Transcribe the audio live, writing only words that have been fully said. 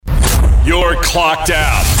You're clocked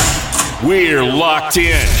out. We're locked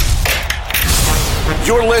in.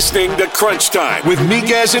 You're listening to Crunch Time with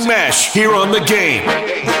Miguez and Mesh here on The Game.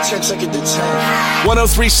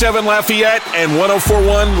 103.7 Lafayette and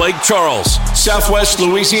 104.1 Lake Charles, Southwest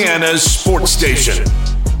Louisiana's sports station.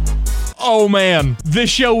 Oh man,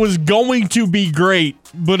 this show was going to be great,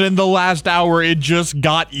 but in the last hour, it just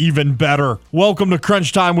got even better. Welcome to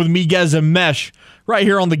Crunch Time with Miguez and Mesh, right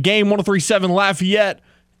here on The Game, 103.7 Lafayette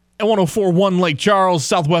and 104.1 Lake Charles,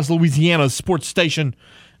 Southwest Louisiana's sports station.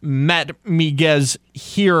 Matt Miguez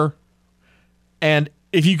here, and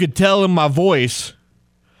if you could tell in my voice,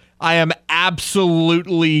 I am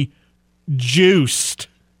absolutely juiced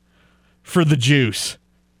for the juice.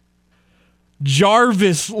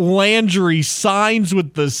 Jarvis Landry signs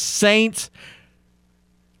with the Saints.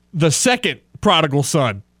 The second prodigal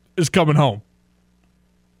son is coming home.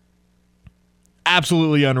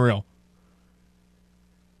 Absolutely unreal.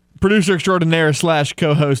 Producer extraordinaire /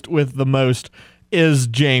 co-host with the most is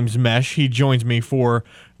James Mesh. He joins me for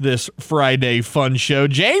this Friday fun show.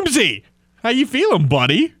 Jamesy, how you feeling,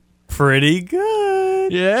 buddy? Pretty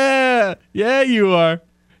good. Yeah, you are.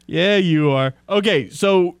 Yeah, you are. Okay,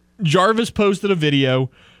 so Jarvis posted a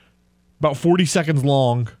video about 40 seconds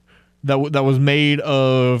long that was made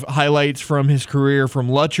of highlights from his career from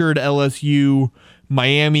Lutchard, LSU,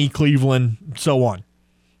 Miami, Cleveland, so on.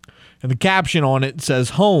 And the caption on it says,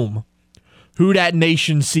 "Home, who dat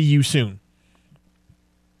nation, see you soon."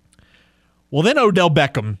 Well, then Odell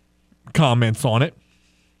Beckham comments on it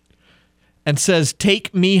and says,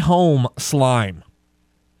 "Take me home, slime."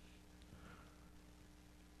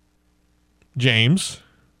 James,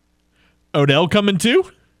 Odell coming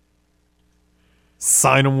too?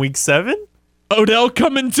 Sign him week 7? Odell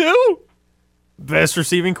coming too? Best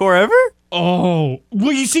receiving core ever? Oh,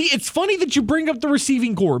 well, you see, it's funny that you bring up the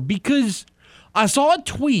receiving core because I saw a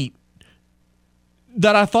tweet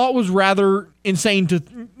that I thought was rather insane to,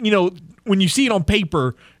 when you see it on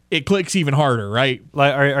paper, it clicks even harder, right?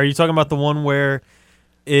 Like, are you talking about the one where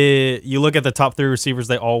you look at the top 3 receivers,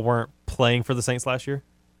 they all weren't playing for the Saints last year?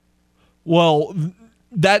 Well,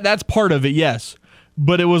 that's part of it, yes.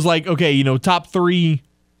 But it was like, okay, top 3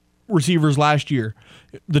 receivers last year.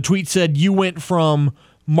 The tweet said you went from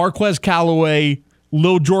Marquez Callaway,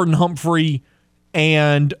 Lil Jordan Humphrey,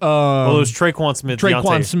 and well, it was Traquan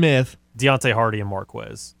Smith, Deontay Hardy, and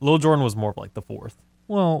Marquez. Lil Jordan was more of like the 4th.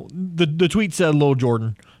 Well, the tweet said Lil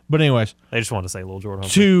Jordan. But anyways. They just wanted to say Lil Jordan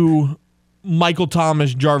Humphrey. To Michael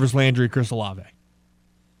Thomas, Jarvis Landry, Chris Olave.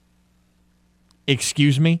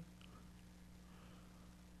 Excuse me?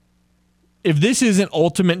 If this isn't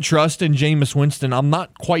ultimate trust in Jameis Winston, I'm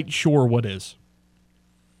not quite sure what is.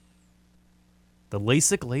 The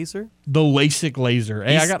LASIK laser? The LASIK laser.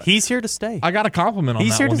 Hey, he's here to stay. I got a compliment on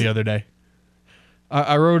that one the other day.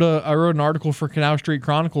 I wrote an article for Canal Street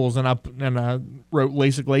Chronicles, and I wrote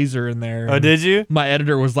LASIK laser in there. Oh, did you? My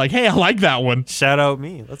editor was like, "Hey, I like that one." Shout out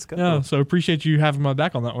me. Let's go. Yeah, so appreciate you having my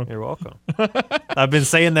back on that one. You're welcome. I've been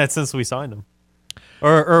saying that since we signed him,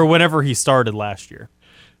 or whenever he started last year.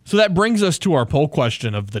 So that brings us to our poll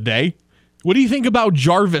question of the day. What do you think about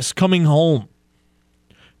Jarvis coming home?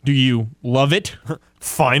 Do you love it?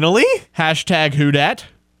 Finally? Hashtag who dat?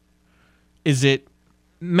 Is it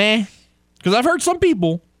meh? Because I've heard some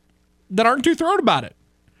people that aren't too thrilled about it.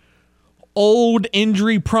 Old,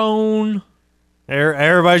 injury prone.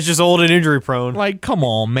 Everybody's just old and injury prone. Like, come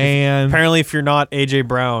on, man. Apparently, if you're not A.J.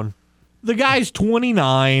 Brown. The guy's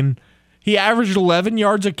 29. He averaged 11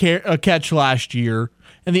 yards a catch last year.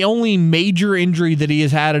 And the only major injury that he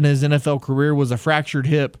has had in his NFL career was a fractured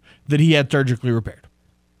hip that he had surgically repaired.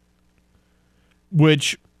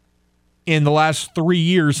 Which, in the last 3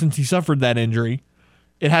 years since he suffered that injury,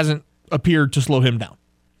 it hasn't appeared to slow him down.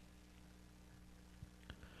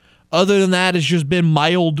 Other than that, it's just been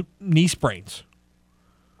mild knee sprains.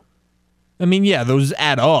 I mean, yeah, those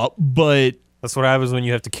add up, but... That's what happens when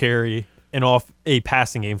you have to carry a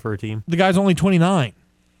passing game for a team. The guy's only 29.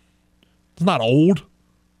 It's not old.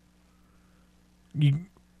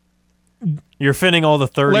 You're fitting all the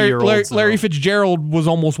 30-year-olds. Larry Fitzgerald was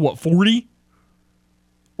almost, 40?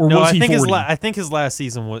 Or no, was he 40? I think his last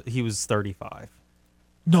season he was 35.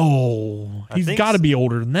 No, he's got to be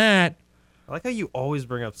older than that. I like how you always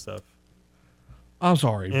bring up stuff. I'm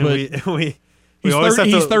sorry, and but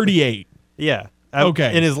he's 38. Yeah.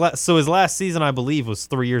 Okay. In his last season, I believe, was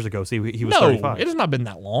 3 years ago. So he was 35. It has not been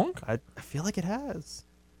that long. I feel like it has.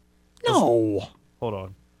 No. Hold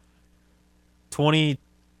on.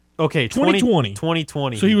 2020.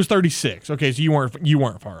 2020. So he was 36. Okay, so you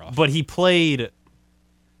weren't far off. But he played.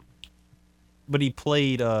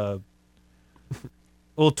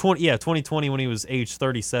 Well, 2020 when he was age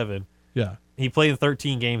 37. Yeah. He played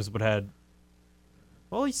 13 games, but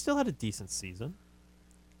he still had a decent season.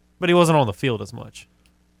 But he wasn't on the field as much.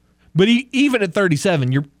 But even at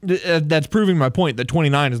 37, that's proving my point that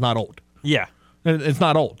 29 is not old. Yeah. It's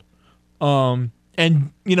not old. And,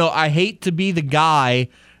 I hate to be the guy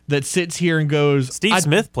that sits here and goes... Steve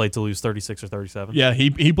Smith played till he was 36 or 37. Yeah,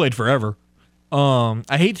 he played forever. I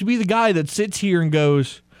hate to be the guy that sits here and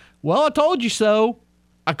goes, well, I told you so.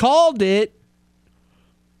 I called it.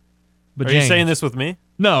 But Are you saying this with me?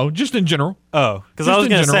 No, just in general. Oh, because I was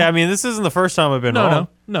going to say, this isn't the first time I've been wrong.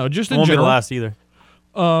 No, just in won't general. Be the last either.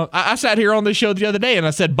 I sat here on this show the other day and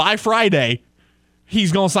I said, by Friday,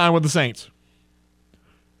 he's going to sign with the Saints.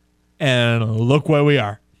 And look where we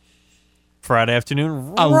are. Friday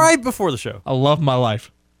afternoon, right before the show. I love my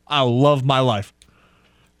life.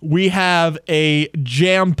 We have a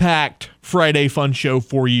jam-packed Friday fun show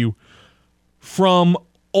for you. From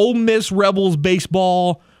Ole Miss Rebels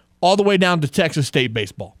baseball all the way down to Texas State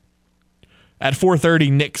baseball. At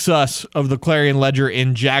 4:30, Nick Suss of the Clarion Ledger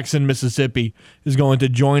in Jackson, Mississippi, is going to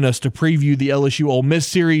join us to preview the LSU Ole Miss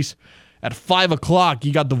series. At 5 o'clock,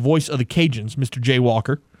 you got the voice of the Cajuns, Mr. Jay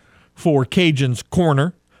Walker, for Cajuns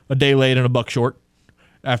Corner, a day late and a buck short,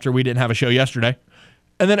 after we didn't have a show yesterday.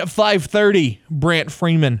 And then at 5:30, Brant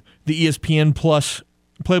Freeman, the ESPN Plus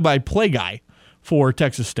play-by-play guy for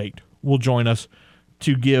Texas State, will join us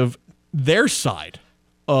to give their side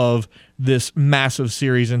of this massive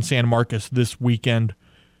series in San Marcos this weekend.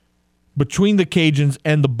 Between the Cajuns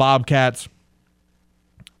and the Bobcats,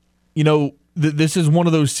 this is one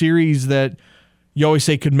of those series that you always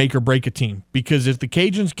say could make or break a team. Because if the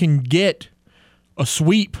Cajuns can get a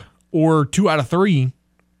sweep or 2 out of 3,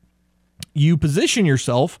 you position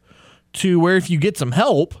yourself to where if you get some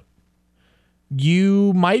help,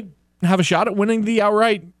 you might have a shot at winning the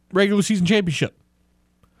outright regular season championship.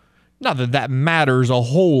 Not that that matters a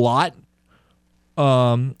whole lot,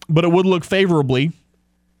 but it would look favorably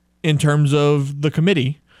in terms of the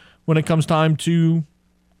committee when it comes time to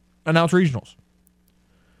announce regionals.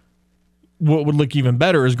 What would look even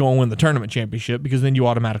better is going to win the tournament championship because then you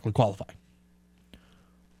automatically qualify.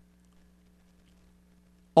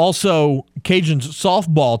 Also, Cajuns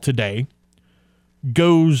softball today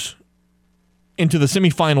goes into the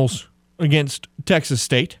semifinals against Texas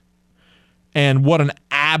State. And what an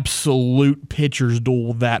absolute pitcher's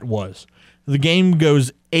duel that was. The game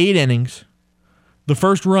goes 8 innings. The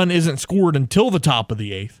first run isn't scored until the top of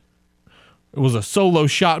the 8th. It was a solo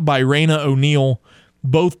shot by Raina O'Neal.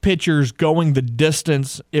 Both pitchers going the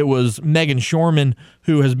distance. It was Megan Shorman,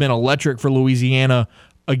 who has been electric for Louisiana,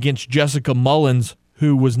 against Jessica Mullins,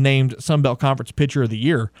 who was named Sun Belt Conference Pitcher of the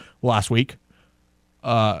Year last week.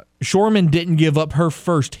 Shorman didn't give up her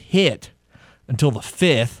first hit until the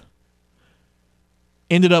 5th.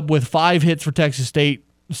 Ended up with 5 hits for Texas State,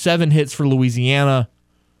 7 hits for Louisiana.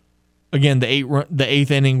 Again, the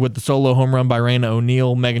 8th inning with the solo home run by Raina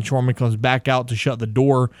O'Neal. Megan Shorman comes back out to shut the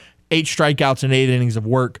door. 8 strikeouts and 8 innings of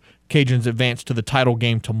work. Cajuns advance to the title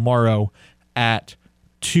game tomorrow at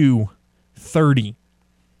 2:30.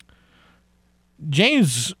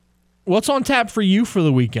 James, what's on tap for you for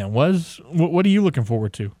the weekend? What are you looking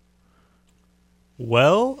forward to?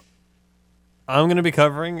 Well, I'm going to be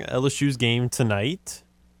covering LSU's game tonight.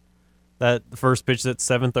 The first pitch is at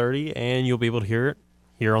 7:30, and you'll be able to hear it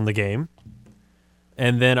here on the game.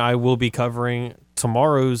 And then I will be covering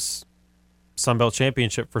tomorrow's Sun Belt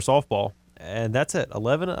Championship for softball. And that's at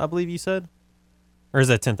 11, I believe you said? Or is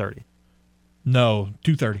that 10:30? No,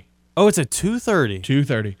 2:30. Oh, it's at 2:30.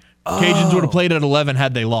 2:30. Cajuns would have played at 11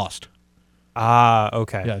 had they lost.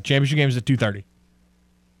 Okay. Yeah, championship game is at 2:30.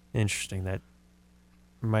 Interesting. That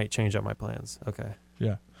might change up my plans. Okay.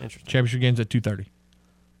 Yeah. Interesting. Championship game's at 2:30.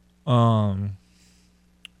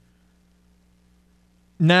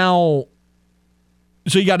 Now,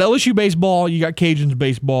 so you got LSU baseball, you got Cajuns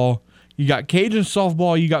baseball, you got Cajuns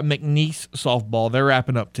softball, you got McNeese softball. They're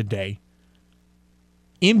wrapping up today.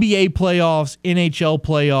 NBA playoffs, NHL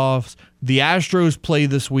playoffs. The Astros play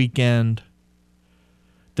this weekend.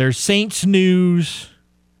 There's Saints news.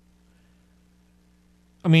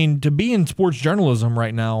 I mean, to be in sports journalism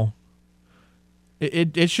right now,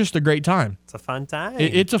 it's just a great time. It's a fun time.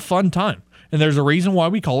 It's a fun time. And there's a reason why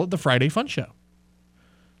we call it the Friday Fun Show.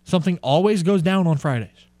 Something always goes down on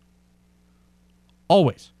Fridays.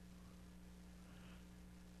 Always.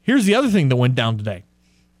 Here's the other thing that went down today.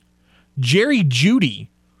 Jerry Jeudy.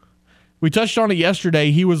 We touched on it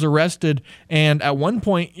yesterday. He was arrested and at one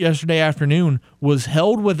point yesterday afternoon was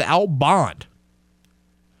held without bond.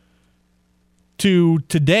 To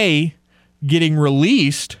today getting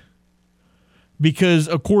released because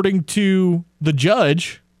according to the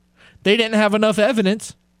judge, they didn't have enough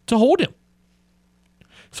evidence to hold him.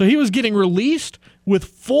 So he was getting released with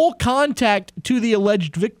full contact to the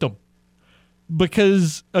alleged victim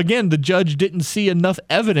because, again, the judge didn't see enough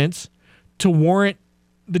evidence to warrant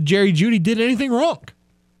that Jerry Jeudy did anything wrong.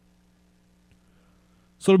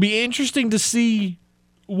 So it'll be interesting to see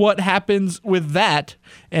what happens with that.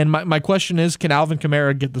 And my question is, can Alvin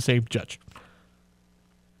Kamara get the same judge?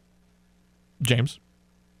 James?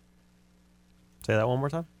 Say that one more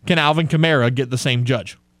time. Can Alvin Kamara get the same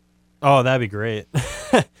judge? Oh, that'd be great.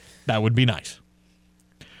 That would be nice.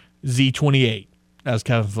 Z28, as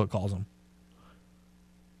Kevin Foote calls him.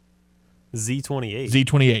 Z28.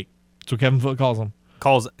 Z28. That's what Kevin Foote calls him.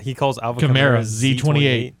 He calls Alvin Kamara Kamara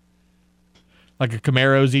Z28. Like a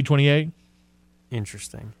Camaro Z28?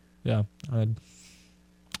 Interesting. Yeah. I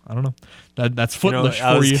don't know. That's footlish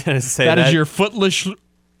I for was you. gonna say that is that- your footlish my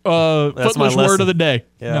word lesson. of the day.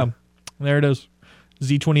 Yeah. There it is.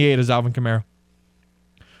 Z28 is Alvin Kamara.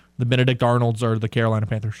 The Benedict Arnolds are the Carolina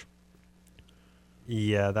Panthers.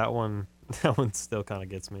 Yeah, that one still kind of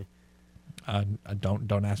gets me. I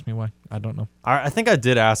don't ask me why. I don't know. I think I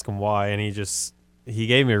did ask him why, and he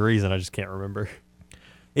gave me a reason. I just can't remember.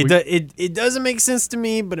 It doesn't make sense to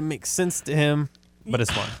me, but it makes sense to him. But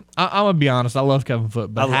it's fun. I'm gonna be honest. I love Kevin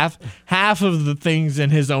Foote, but half of the things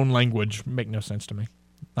in his own language make no sense to me.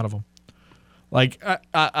 None of them. Like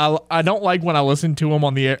I don't like when I listen to him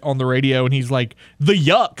on the radio and he's like the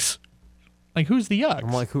Yucks. Like, who's the Yucks?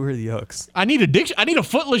 I'm like, who are the Yucks? I need a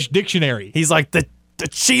footlish dictionary. He's like the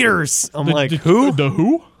cheaters. I'm like, who? The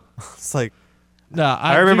who? It's like Nah,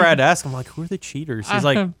 I remember I had to ask him like, who are the cheaters? He's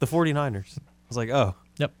like the 49ers. I was like, oh.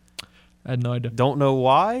 Yep. I had no idea. Don't know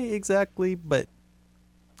why exactly, but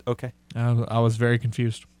okay. I was very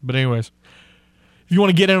confused. But anyways, if you want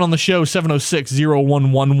to get in on the show,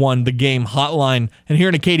 706-0111, the game hotline. And here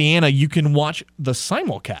in Acadiana, you can watch the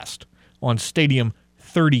simulcast on Stadium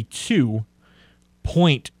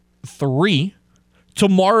 32.3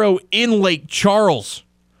 tomorrow in Lake Charles.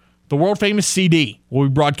 The world-famous CD will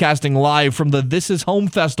be broadcasting live from the This Is Home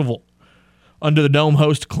Festival. Under the Dome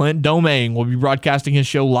host Clint Domingue will be broadcasting his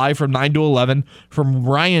show live from 9 to 11 from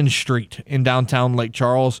Ryan Street in downtown Lake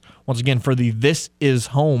Charles. Once again, for the This Is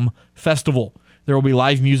Home Festival. There will be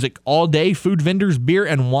live music all day, food vendors, beer,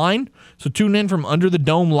 and wine. So tune in from Under the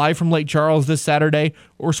Dome live from Lake Charles this Saturday,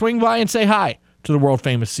 or swing by and say hi to the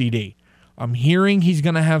world-famous CD. I'm hearing he's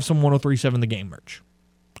going to have some 103.7 The Game merch.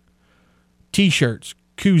 T-shirts,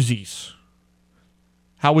 koozies.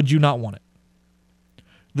 How would you not want it?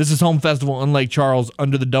 This is Home Festival in Lake Charles,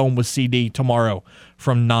 Under the Dome with CD tomorrow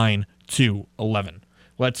from 9 to 11.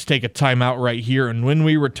 Let's take a timeout right here, and when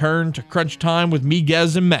we return to Crunch Time with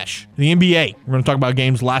Miguez and Mesh, the NBA, we're going to talk about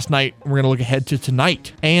games last night, and we're going to look ahead to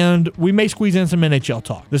tonight, and we may squeeze in some NHL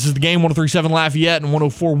talk. This is the game, 103.7 Lafayette and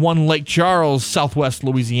 104.1 Lake Charles, Southwest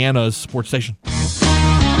Louisiana's sports station.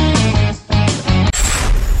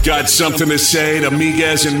 Got something to say to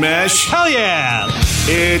Miguez and Mesh? Hell yeah!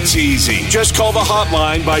 It's easy. Just call the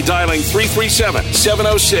hotline by dialing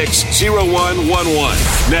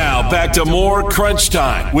 337-706-0111. Now, back to more Crunch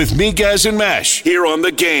Time with Miguez and Mesh here on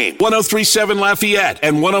The Game. 103.7 Lafayette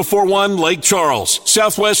and 104.1 Lake Charles,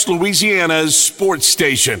 Southwest Louisiana's sports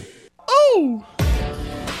station. Oh!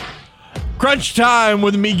 Crunch Time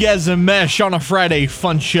with Miguez and Mesh on a Friday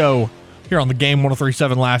fun show here on The Game,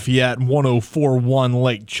 103.7 Lafayette and 104.1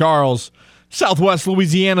 Lake Charles, Southwest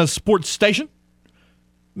Louisiana's sports station.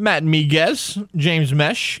 Matt Miguez, James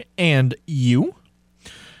Mesh, and you.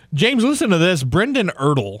 James, listen to this. Brendan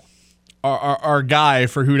Ertl, our guy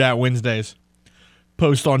for Who Dat Wednesdays,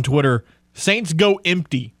 post on Twitter, Saints go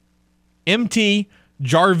empty. MT,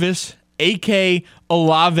 Jarvis, AK,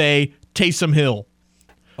 Olave, Taysom Hill.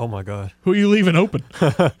 Oh my God. Who are you leaving open?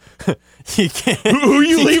 You can't. Who are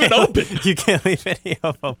you leaving open? You can't leave any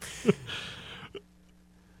of them.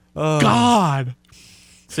 God.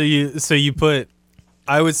 So you put,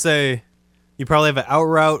 I would say, you probably have an out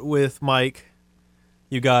route with Mike.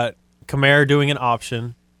 You got Kamara doing an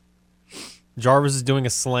option. Jarvis is doing a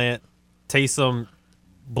slant. Taysom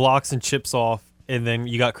blocks and chips off, and then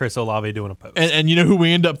you got Chris Olave doing a post. And you know who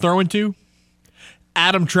we end up throwing to?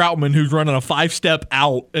 Adam Troutman, who's running a 5-step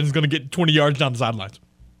out and is going to get 20 yards down the sidelines.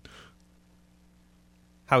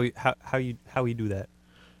 How you do that?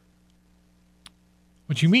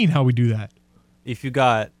 What you mean? How we do that? If you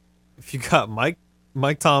got Mike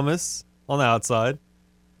Thomas on the outside,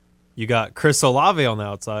 you got Chris Olave on the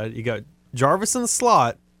outside, you got Jarvis in the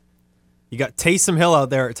slot, you got Taysom Hill out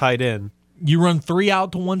there at tight end. You run 3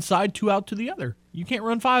 out to one side, 2 out to the other. You can't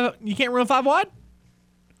run 5. You can't run 5 wide,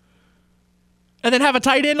 and then have a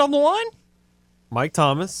tight end on the line. Mike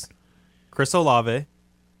Thomas, Chris Olave,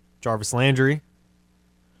 Jarvis Landry.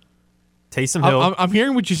 Taysom Hill, I'm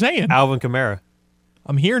hearing what you're saying. Alvin Kamara.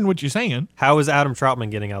 I'm hearing what you're saying. How is Adam Troutman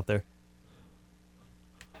getting out there?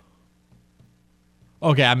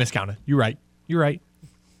 Okay, I miscounted. You're right.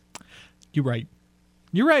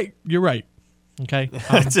 Okay.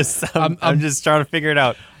 I'm just trying to figure it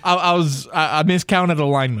out. I miscounted a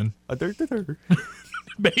lineman.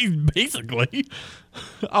 Basically,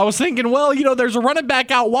 I was thinking, well, there's a running back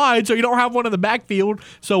out wide, so you don't have one in the backfield.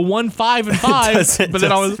 So 1, 5, and 5. But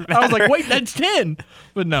then I was like, wait, that's 10.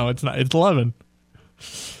 But no, it's not. It's 11.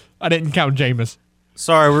 I didn't count Jameis.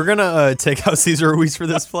 Sorry, we're gonna take out Cesar Ruiz for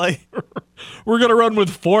this play. We're gonna run with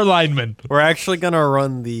 4 linemen. We're actually gonna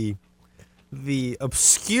run the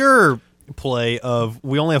obscure play of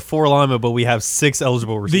we only have 4 linemen, but we have 6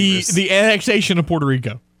 eligible receivers. The annexation of Puerto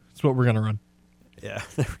Rico. That's what we're gonna run. Yeah,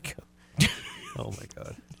 there we go. Oh my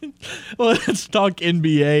God. Let's talk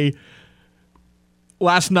NBA.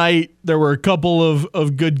 Last night there were a couple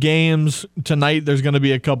of good games. Tonight there's going to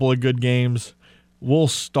be a couple of good games. We'll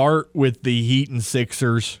start with the Heat and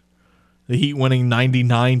Sixers. The Heat winning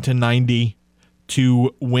 99-90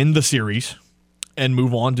 to win the series and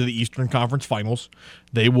move on to the Eastern Conference Finals.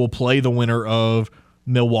 They will play the winner of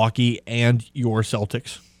Milwaukee and your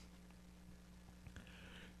Celtics.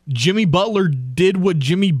 Jimmy Butler did what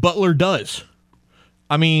Jimmy Butler does.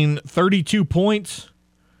 32 points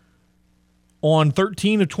on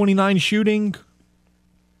 13 of 29 shooting.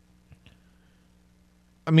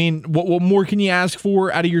 What more can you ask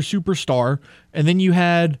for out of your superstar? And then you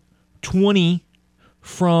had 20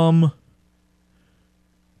 from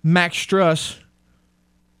Max Strus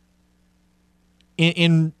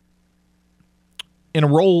in a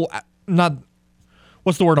role. Not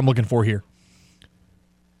what's the word I'm looking for here?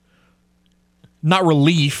 Not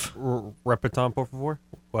relief. Repetant, por favor.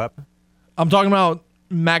 What happened? I'm talking about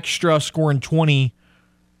Max Strus scoring 20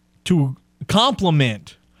 to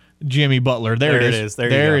complement Jimmy Butler. There it is.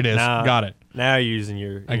 There it is. Now, got it. Now you're using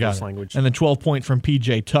your English language. And then 12 points from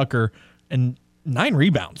PJ Tucker and 9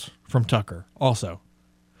 rebounds from Tucker also.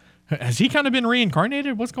 Has he kind of been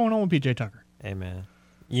reincarnated? What's going on with PJ Tucker? Hey, man.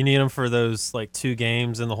 You need him for those 2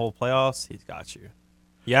 games in the whole playoffs? He's got you.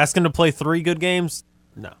 You ask him to play 3 good games?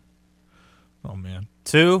 No. Oh, man.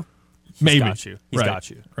 2? Maybe. Got you. He's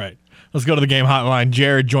got you. Right. Let's go to the game hotline.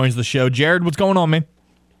 Jared joins the show. Jared, what's going on, man?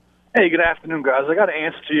 Hey, good afternoon, guys. I got an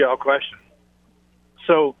answer to your question.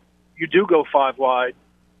 So you do go 5 wide,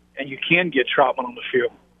 and you can get Troutman on the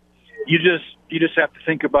field. You just have to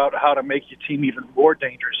think about how to make your team even more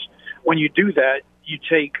dangerous. When you do that, you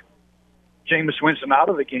take Jameis Winston out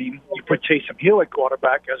of the game. You put Taysom Hill at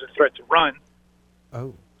quarterback as a threat to run.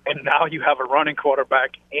 Oh. And now you have a running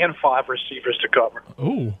quarterback and 5 receivers to cover.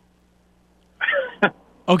 Oh.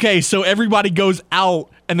 Okay, so everybody goes out,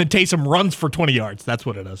 and then Taysom runs for 20 yards. That's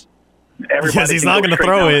what it is. Because he's not going to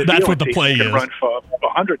throw it. That's what the play is. Run for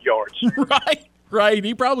 100 yards. Right.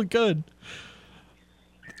 He probably could.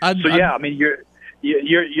 You're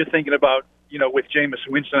thinking about with Jameis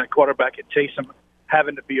Winston at quarterback and Taysom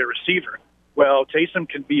having to be a receiver. Well, Taysom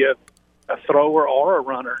can be a thrower or a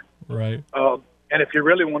runner. Right. And if you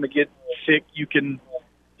really want to get sick, you can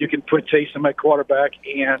put Taysom at quarterback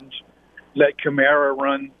and let Kamara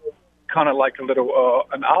run kind of like a little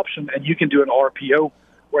an option, and you can do an RPO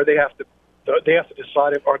where they have to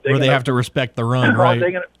decide if they have to respect the run, right? Are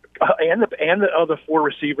they gonna, and the other 4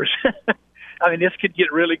 receivers. This could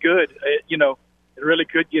get really good. It really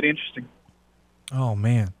could get interesting. Oh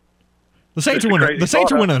man, the Saints are winning. The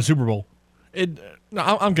Saints are winning the Super Bowl.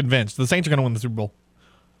 I'm convinced the Saints are going to win the Super Bowl.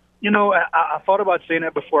 I thought about saying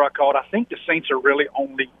that before I called. I think the Saints are really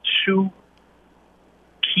only 2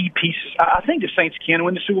 key pieces. I think the Saints can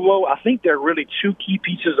win the Super Bowl. I think they're really 2 key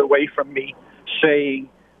pieces away from me saying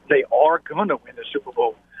they are going to win the Super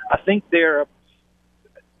Bowl. I think they're,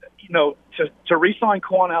 to re-sign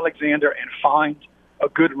Quan Alexander and find a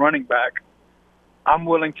good running back, I'm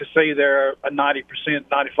willing to say they're a 90%,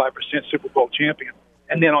 95% Super Bowl champion.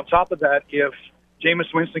 And then on top of that, if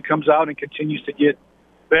Jameis Winston comes out and continues to get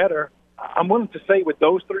better, I'm willing to say with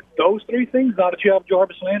those three things, now that you have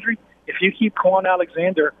Jarvis Landry, if you keep Quan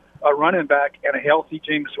Alexander a running back and a healthy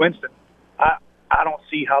Jameis Winston, I don't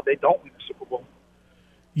see how they don't win the Super Bowl.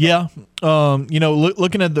 Yeah.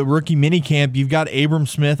 Looking at the rookie minicamp, you've got Abram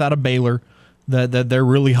Smith out of Baylor that they're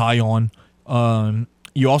really high on.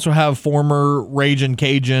 You also have former Ragin'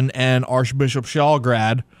 Cajun and Archbishop Shaw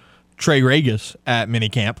grad Trey Regis at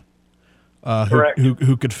minicamp,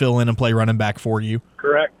 who could fill in and play running back for you.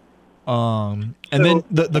 Correct. And then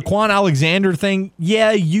the Quan Alexander thing,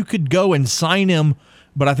 yeah, you could go and sign him,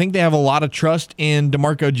 but I think they have a lot of trust in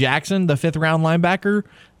DeMarco Jackson, the 5th-round linebacker,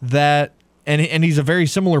 and he's a very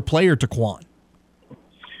similar player to Quan.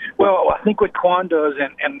 Well, I think what Quan does,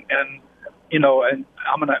 and you know, and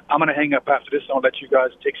I'm gonna hang up after this, and I'll let you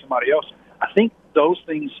guys take somebody else. I think those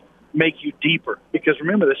things make you deeper, because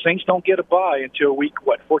remember, the Saints don't get a bye until week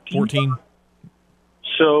 14. 14.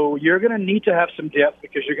 So you're going to need to have some depth,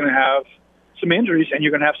 because you're going to have some injuries and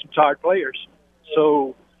you're going to have some tired players.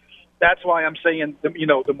 So that's why I'm saying,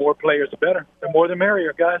 the more players, the better. The more, the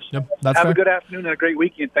merrier, guys. Yep, that's have fair. a good afternoon and a great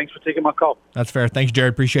weekend. Thanks for taking my call. That's fair. Thanks,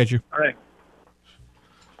 Jared. Appreciate you. All right.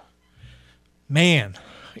 Man,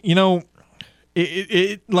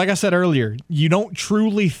 it like I said earlier, you don't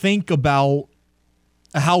truly think about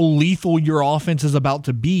how lethal your offense is about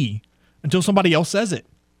to be until somebody else says it.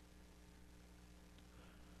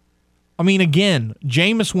 I mean, again,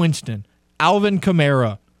 Jameis Winston, Alvin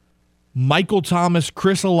Kamara, Michael Thomas,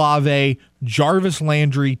 Chris Olave, Jarvis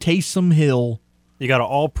Landry, Taysom Hill. You got an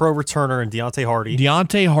all-pro returner in Deontay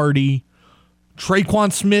Hardy.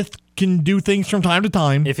 Traquan Smith can do things from time to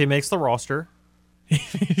time. If he makes the roster.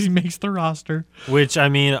 He makes the roster. Which, I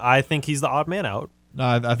mean, I think he's the odd man out.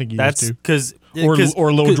 I think he That's is too. because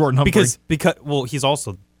Or Lil Jordan Humphrey. Because well, he's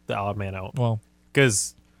also the odd man out. Well,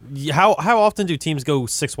 because how often do teams go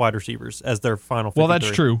 6 wide receivers as their final 53? well, that's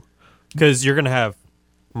true. Because you're going to have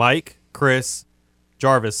Mike, Chris,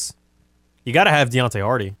 Jarvis. You got to have Deontay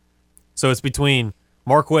Hardy. So it's between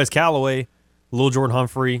Marquez Callaway, Lil Jordan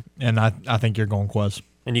Humphrey. And I think you're going Quez.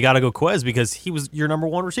 And you got to go Quez because he was your number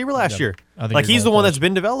 1 receiver last year. I think like, you're he's going the one Quez. that's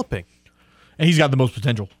been developing. And he's got the most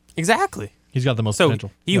potential. Exactly. He's got the most So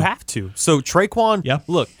potential. you have to. So Traquan, Yeah.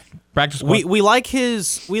 look, Practice squad. we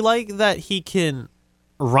like that he can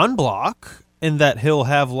run block and that he'll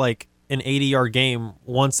have like an 80-yard game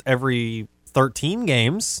once every 13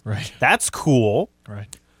 games. Right. That's cool.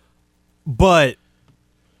 Right. But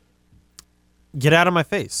get out of my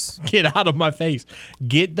face. Get out of my face.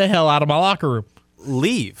 Get the hell out of my locker room.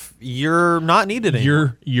 Leave. You're not needed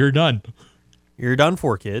anymore. You're done. You're done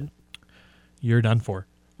for, kid. You're done for.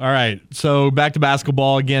 All right. So back to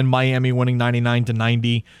basketball again. Miami winning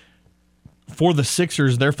 99-90. For the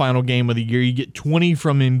Sixers, their final game of the year, you get 20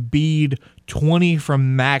 from Embiid, 20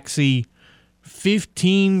 from Maxey,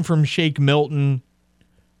 15 from Shake Milton,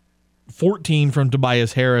 14 from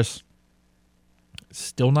Tobias Harris.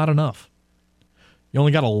 Still not enough. You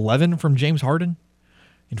only got 11 from James Harden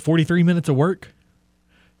in 43 minutes of work.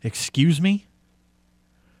 Excuse me?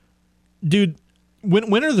 Dude,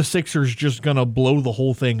 when are the Sixers just going to blow the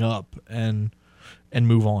whole thing up and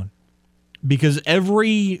move on? Because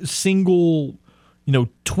every single,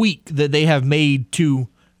 tweak that they have made to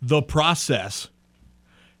the process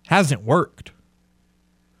hasn't worked.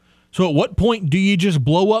 So at what point do you just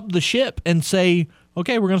blow up the ship and say,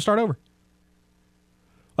 okay, we're going to start over?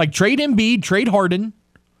 Like, trade Embiid, trade Harden,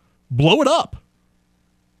 blow it up.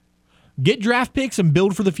 Get draft picks and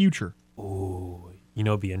build for the future. Ooh,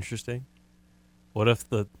 it'd be interesting. What if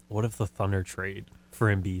the Thunder trade for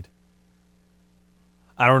Embiid?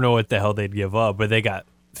 I don't know what the hell they'd give up, but they got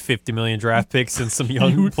 50 million draft picks and some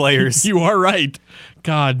young players. You are right.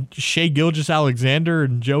 God, Shai Gilgeous-Alexander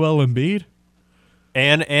and Joel Embiid.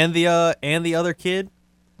 And the other kid,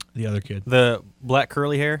 The other kid. the black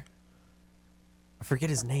curly hair. I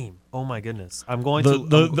forget his name. Oh my goodness. I'm going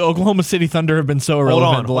The Oklahoma City Thunder have been so hold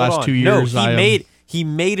irrelevant on, the last hold on. 2 years. No, he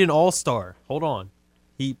made an all-star. Hold on.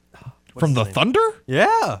 From the Thunder?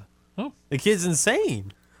 Yeah. Oh. The kid's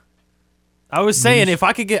insane. I was saying if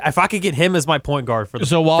I could get him as my point guard for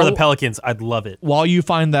the Pelicans, I'd love it. While you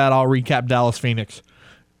find that, I'll recap Dallas Phoenix.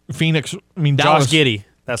 Dallas. Josh Giddey.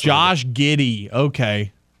 That's Josh Giddey.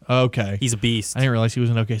 Okay. He's a beast. I didn't realize he was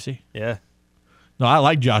in OKC. Yeah. No, I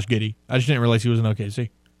like Josh Giddey. I just didn't realize he was in OKC.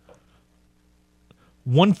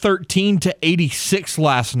 113-86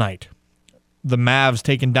 last night. The Mavs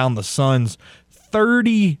taking down the Suns.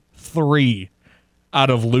 33 out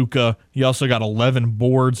of Luka. He also got 11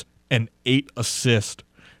 boards and 8 assists.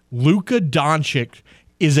 Luka Doncic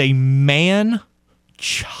is a man-child.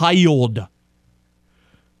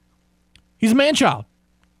 He's a man-child.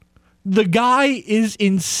 The guy is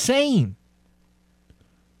insane.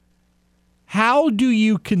 How do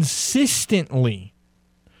you consistently...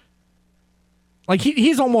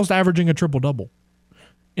 he's almost averaging a triple-double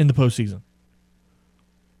in the postseason.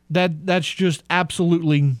 That's just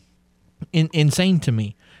absolutely insane to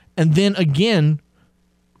me. And then again,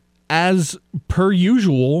 as per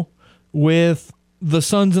usual with the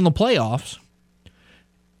Suns in the playoffs,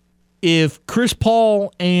 if Chris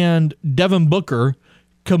Paul and Devin Booker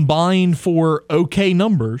combine for okay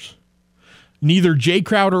numbers, neither Jay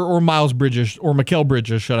Crowder or Miles Bridges, or Mikal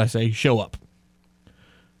Bridges, should I say, show up.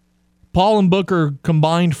 Paul and Booker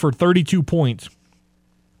combined for 32 points.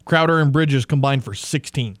 Crowder and Bridges combined for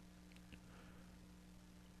 16.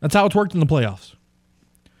 That's how it's worked in the playoffs.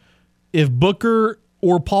 If Booker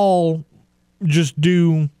or Paul just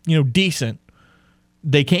do, decent,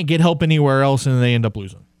 they can't get help anywhere else and they end up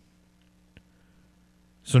losing.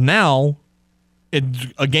 So now it's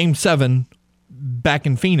a Game 7 back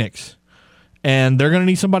in Phoenix, and they're going to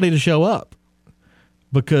need somebody to show up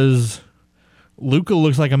because Luka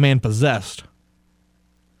looks like a man possessed.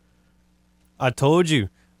 I told you,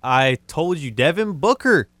 Devin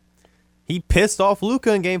Booker. He pissed off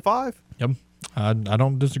Luka in Game 5. Yep. I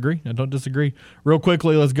don't disagree. Real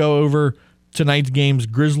quickly, let's go over tonight's games.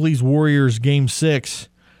 Grizzlies-Warriors Game 6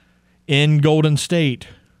 in Golden State.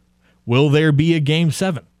 Will there be a Game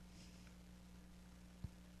 7?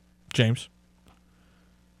 James?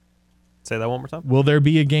 Say that one more time. Will there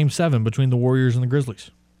be a Game 7 between the Warriors and the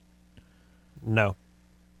Grizzlies? No.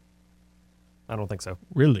 I don't think so.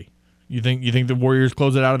 Really? You think the Warriors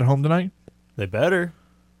close it out at home tonight? They better.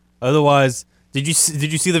 Otherwise, did you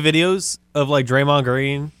see the videos of like Draymond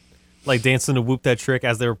Green like dancing to Whoop That Trick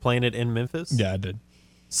as they were playing it in Memphis? Yeah, I did.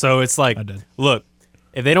 So it's like, I did. Look,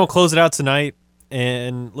 if they don't close it out tonight,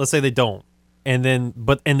 and let's say they don't, and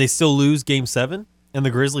they still lose Game 7, and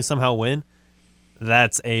the Grizzlies somehow win,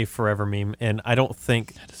 that's a forever meme. And I don't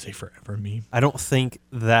think That is a forever meme. I don't think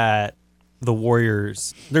that the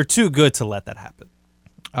Warriors, they're too good to let that happen.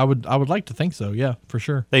 I would like to think so. Yeah, for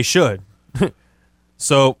sure. They should.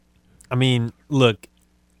 So, I mean, look,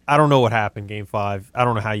 I don't know what happened Game 5. I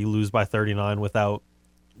don't know how you lose by 39 without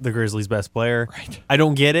the Grizzlies' best player. Right. I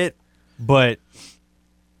don't get it, but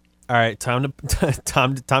all right, time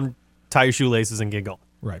to tie your shoelaces and get going.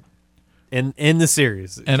 Right. In the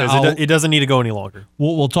series, And because it doesn't need to go any longer.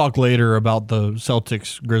 We'll talk later about the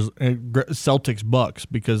Celtics Bucks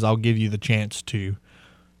because I'll give you the chance to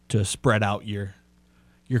spread out your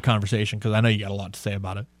conversation because I know you got a lot to say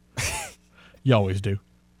about it. You always do.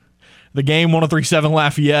 The Game, 103.7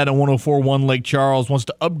 Lafayette and 104.1 Lake Charles wants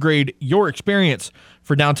to upgrade your experience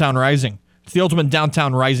for Downtown Rising. It's the ultimate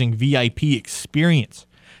Downtown Rising VIP experience.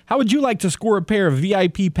 How would you like to score a pair of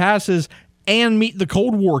VIP passes and meet the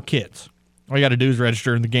Cold War kids? All you got to do is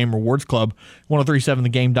register in the Game Rewards Club,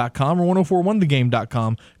 1037thegame.com or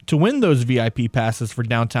 1041thegame.com to win those VIP passes for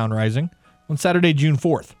Downtown Rising on Saturday, June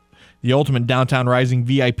 4th. The ultimate Downtown Rising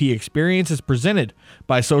VIP experience is presented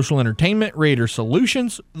by Social Entertainment, Raider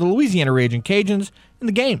Solutions, the Louisiana Raging Cajuns, and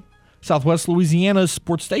the Game, Southwest Louisiana's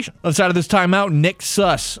sports station. On the side of this timeout, Nick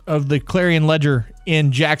Suss of the Clarion Ledger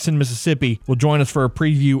in Jackson, Mississippi, will join us for a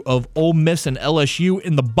preview of Ole Miss and LSU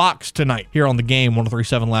in the box tonight here on the Game,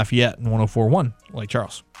 103.7 Lafayette and 104.1 Lake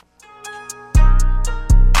Charles.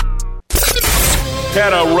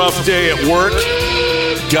 Had a rough day at work?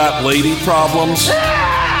 Got lady problems?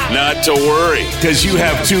 Not to worry, because you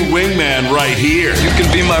have two wingmen right here. You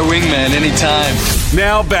can be my wingman anytime.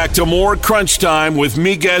 Now back to more Crunch Time with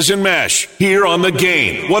Miguez and Mesh here on the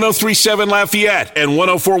Game. 103.7 Lafayette and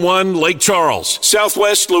 104.1 Lake Charles,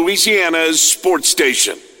 Southwest Louisiana's sports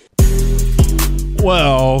station.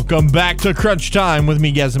 Welcome back to Crunch Time with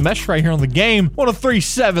Miguez and Mesh right here on the Game.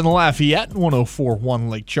 103.7 Lafayette, 104.1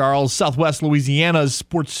 Lake Charles, Southwest Louisiana's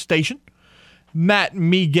sports station. Matt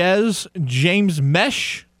Miguez, James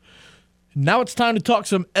Mesh. Now it's time to talk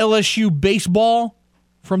some LSU baseball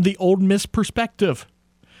from the Ole Miss perspective.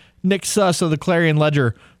 Nick Suss of the Clarion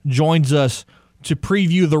Ledger joins us to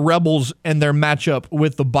preview the Rebels and their matchup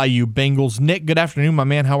with the Bayou Bengals. Nick, good afternoon, my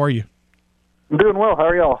man. How are you? I'm doing well. How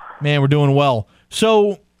are y'all? Man, we're doing well.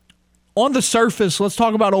 So, on the surface, let's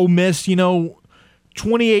talk about Ole Miss.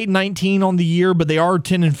 28-19 on the year, but they are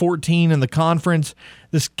 10-14 in the conference.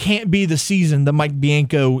 This can't be the season that Mike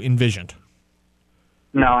Bianco envisioned.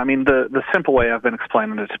 No, I mean, the simple way I've been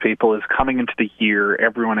explaining it to people is coming into the year,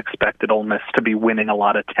 everyone expected Ole Miss to be winning a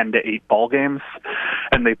lot of 10-8 ball games,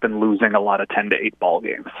 and they've been losing a lot of 10-8 ball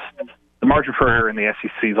games. The margin for error in the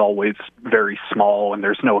SEC is always very small, and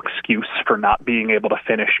there's no excuse for not being able to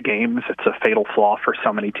finish games. It's a fatal flaw for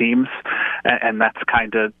so many teams, and that's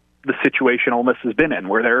kind of the situation Ole Miss has been in,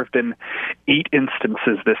 where there have been 8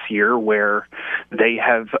 instances this year where they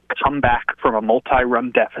have come back from a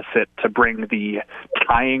multi-run deficit to bring the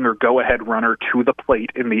tying or go-ahead runner to the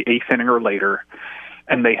plate in the 8th inning or later,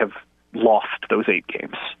 and they have lost those 8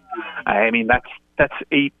 games. I mean, that's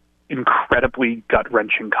 8 incredibly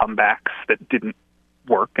gut-wrenching comebacks that didn't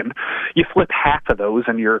work, and you flip half of those,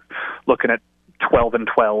 and you're looking at 12-12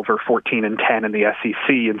 or 14-10 in the SEC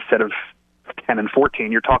instead of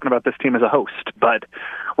 10-14, you're talking about this team as a host. But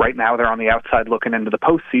right now they're on the outside looking into the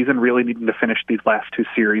postseason, really needing to finish these last 2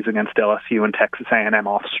 series against LSU and Texas A&M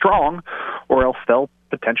off strong, or else they'll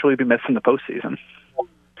potentially be missing the postseason.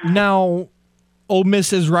 Now, Ole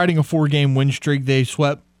Miss is riding a 4-game win streak. They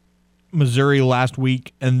swept Missouri last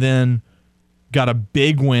week and then got a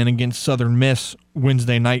big win against Southern Miss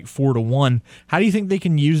Wednesday night, 4-1. How do you think they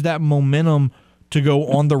can use that momentum to go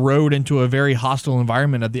on the road into a very hostile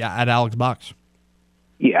environment at Alex Box?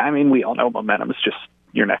 Yeah, I mean, we all know momentum is just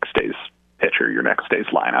your next day's pitcher, your next day's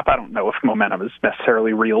lineup. I don't know if momentum is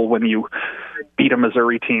necessarily real when you beat a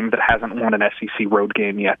Missouri team that hasn't won an SEC road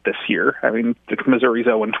game yet this year. I mean, Missouri's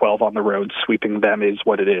 0-12 on the road. Sweeping them is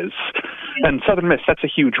what it is. And Southern Miss, that's a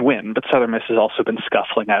huge win, but Southern Miss has also been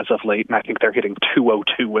scuffling as of late, and I think they're hitting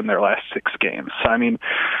 .202 in their last 6 games. So, I mean,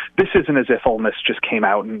 this isn't as if Ole Miss just came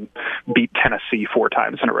out and beat Tennessee 4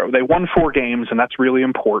 times in a row. They won 4 games, and that's really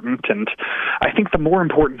important. And I think the more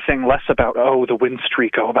important thing, less about, the win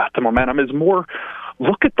streak, about the momentum, is more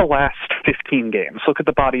look at the last 15 games. Look at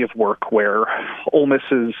the body of work where Ole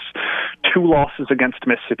Miss's 2 losses against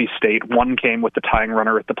Mississippi State, 1 came with the tying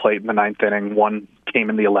runner at the plate in the 9th inning, 1 came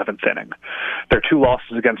in the 11th inning. Their 2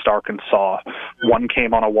 losses against Arkansas, 1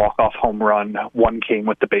 came on a walk-off home run, 1 came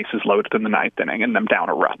with the bases loaded in the 9th inning and them down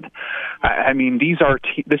a run. I mean,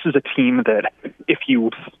 this is a team that if you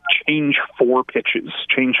change 4 pitches,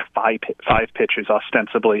 change 5 pitches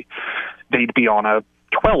ostensibly, they'd be on a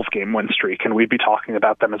 12-game win streak, and we'd be talking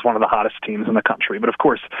about them as one of the hottest teams in the country. But, of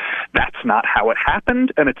course, that's not how it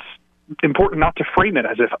happened, and it's important not to frame it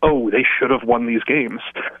as if, they should have won these games.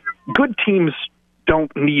 Good teams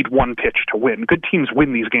don't need 1 pitch to win. Good teams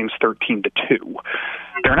win these games 13-2.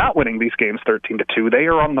 They're not winning these games 13-2. They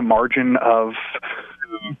are on the margin of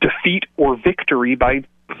defeat or victory by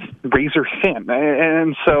razor thin.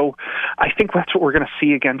 And so I think that's what we're going to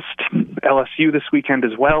see against LSU this weekend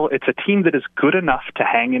as well. It's a team that is good enough to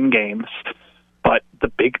hang in games, but the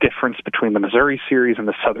big difference between the Missouri series and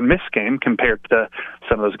the Southern Miss game compared to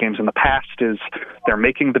some of those games in the past is they're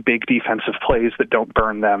making the big defensive plays that don't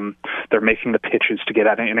burn them. They're making the pitches to get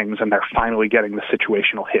out of innings, and they're finally getting the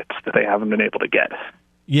situational hits that they haven't been able to get.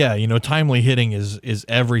 Yeah, timely hitting is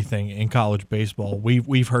everything in college baseball.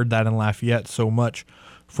 We've heard that in Lafayette so much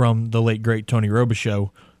from the late, great Tony Robichaux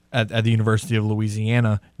at the University of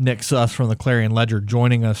Louisiana. Nick Suss from the Clarion Ledger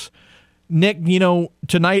joining us. Nick,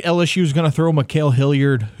 tonight LSU is going to throw Ma'Khail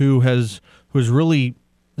Hilliard, who's really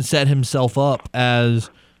set himself up as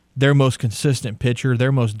their most consistent pitcher,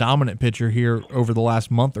 their most dominant pitcher here over the last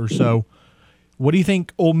month or so. What do you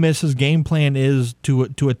think Ole Miss's game plan is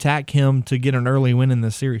to attack him to get an early win in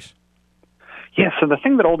this series? Yeah, so the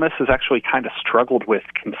thing that Ole Miss has actually kind of struggled with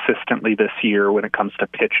consistently this year when it comes to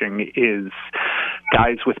pitching is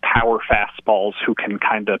guys with power fastballs who can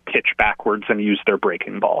kind of pitch backwards and use their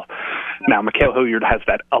breaking ball. Now, Ma'Khail Hilliard has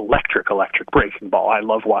that electric breaking ball. I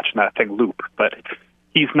love watching that thing loop, but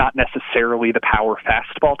he's not necessarily the power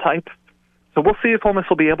fastball type. So we'll see if Ole Miss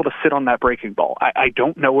will be able to sit on that breaking ball. I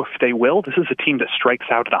don't know if they will. This is a team that strikes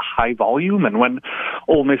out at a high volume, and when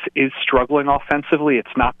Ole Miss is struggling offensively,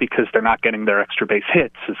 it's not because they're not getting their extra base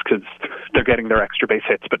hits. It's because they're getting their extra base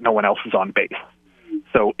hits, but no one else is on base.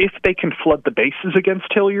 So if they can flood the bases against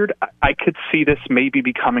Hilliard, I could see this maybe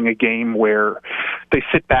becoming a game where they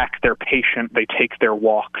sit back, they're patient, they take their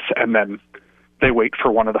walks, and then they wait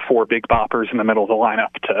for one of the 4 big boppers in the middle of the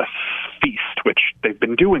lineup to feast, which they've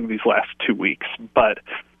been doing these last 2 weeks. But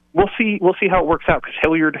we'll see how it works out, because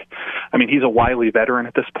Hilliard, I mean, he's a wily veteran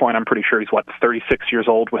at this point. I'm pretty sure he's 36 years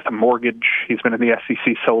old with a mortgage. He's been in the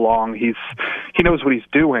SEC so long. He knows what he's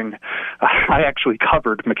doing. I actually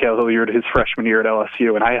covered Ma'Khail Hilliard his freshman year at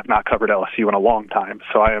LSU, and I have not covered LSU in a long time.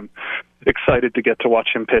 So I am excited to get to watch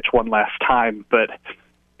him pitch one last time. But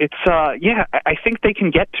it's I think they can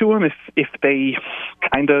get to him if they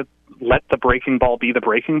kind of let the breaking ball be the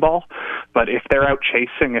breaking ball. But if they're out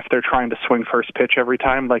chasing, if they're trying to swing first pitch every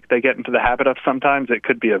time like they get into the habit of sometimes, it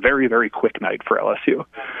could be a very, very quick night for LSU.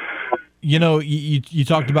 You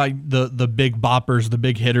talked about the big boppers, the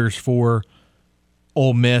big hitters for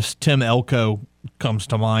Ole Miss. Tim Elko comes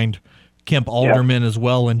to mind. Kemp Alderman as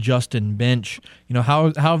well, and Justin Bench.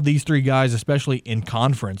 How have these 3 guys, especially in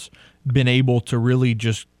conference, been able to really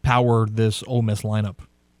just power this Ole Miss lineup?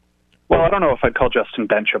 Well, I don't know if I'd call Justin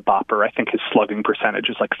Bench a bopper. I think his slugging percentage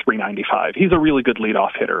is like .395. He's a really good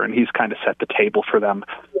leadoff hitter, and he's kind of set the table for them.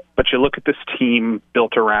 But you look at this team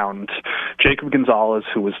built around Jacob Gonzalez,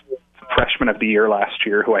 who was freshman of the year last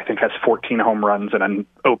year, who I think has 14 home runs and an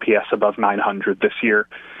OPS above 900 this year.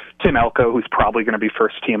 Tim Elko, who's probably going to be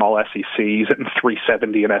first team All SEC. He's hitting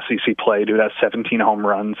 .370 in SEC play. Dude has 17 home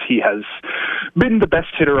runs. He has been the best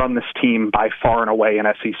hitter on this team by far and away in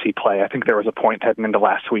SEC play. I think there was a point heading into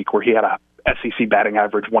last week where he had a SEC batting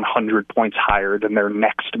average 100 points higher than their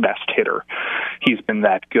next best hitter. He's been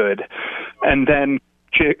that good. And then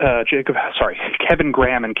Kevin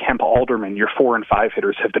Graham and Kemp Alderman, your 4 and 5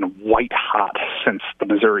 hitters, have been white hot since the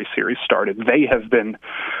Missouri series started. They have been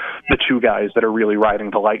the two guys that are really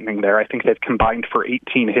riding the lightning there. I think they've combined for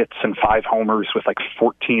 18 hits and 5 homers with like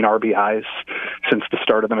 14 RBIs since the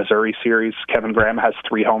start of the Missouri series. Kevin Graham has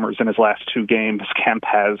 3 homers in his last 2 games. Kemp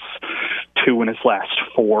has 2 in his last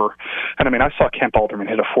 4. And I mean, I saw Kemp Alderman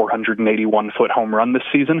hit a 481-foot home run this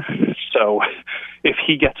season. So if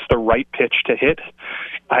he gets the right pitch to hit,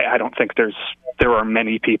 I don't think there are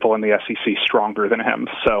many people in the SEC stronger than him.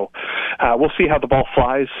 So we'll see how the ball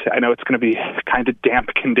flies. I know it's going to be kind of damp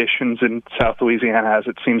conditions in South Louisiana, as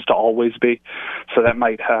it seems to always be. So that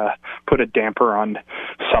might put a damper on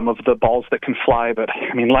some of the balls that can fly. But,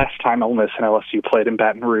 I mean, last time Ole Miss and LSU played in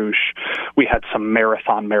Baton Rouge, we had some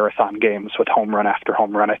marathon games with home run after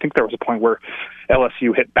home run. I think there was a point where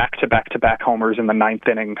LSU hit back-to-back homers in the 9th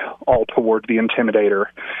inning, all toward the Intimidator,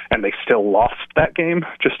 and they still lost that game,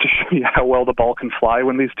 just to show you how well the ball can fly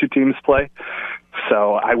when these two teams play.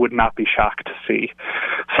 So I would not be shocked to see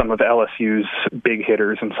some of LSU's big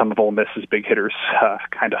hitters and some of Ole Miss's big hitters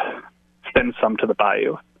kind of send some to the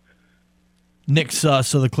bayou. Nick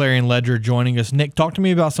Suss of the Clarion Ledger joining us. Nick, talk to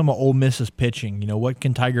me about some of Ole Miss's pitching. You know, what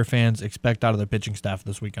can Tiger fans expect out of their pitching staff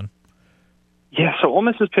this weekend? Yeah, so Ole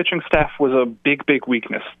Miss's pitching staff was a big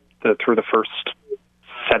weakness through the first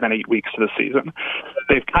 7-8 weeks of the season.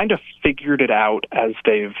 They've kind of figured it out as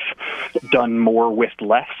they've done more with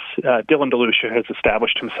less. Dylan DeLucia has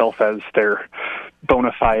established himself as their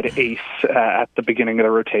bona fide ace at the beginning of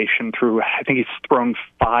the rotation through, I think he's thrown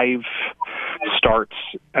 5 starts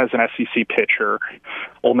as an SEC pitcher.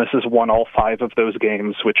 Ole Miss has won all 5 of those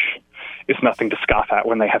games, which is nothing to scoff at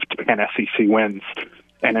when they have 10 SEC wins.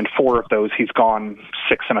 And in 4 of those, he's gone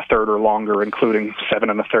 6 1/3 or longer, including 7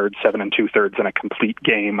 1/3, 7 2/3 in a complete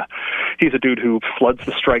game. He's a dude who floods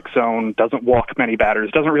the strike zone, doesn't walk many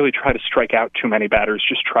batters, doesn't really try to strike out too many batters,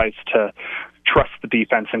 just tries to trust the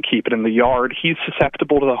defense and keep it in the yard. He's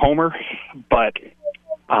susceptible to the homer, but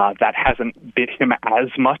that hasn't bit him as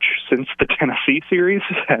much since the Tennessee series,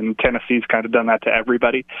 and Tennessee's kind of done that to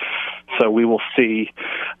everybody. So we will see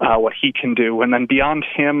what he can do. And then beyond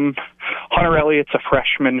him, Hunter Elliott's a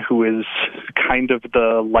freshman who is kind of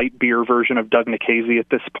the light beer version of Doug Nikhazy at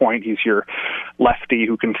this point. He's your lefty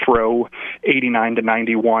who can throw 89 to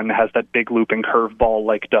 91, has that big looping curveball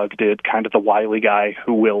like Doug did, kind of the wily guy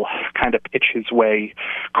who will kind of pitch his way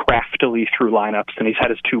craftily through lineups. And he's had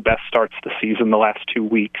his 2 best starts this season the last 2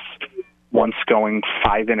 weeks, once going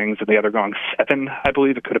 5 innings and the other going 7, I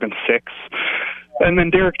believe. It could have been 6. And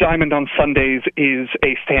then Derek Diamond on Sundays is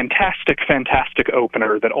a fantastic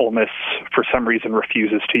opener that Ole Miss, for some reason,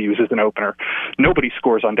 refuses to use as an opener. Nobody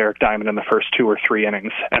scores on Derek Diamond in the first 2 or 3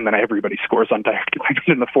 innings, and then everybody scores on Derek Diamond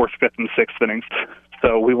in the 4th, 5th, and 6th innings.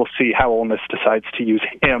 So we will see how Ole Miss decides to use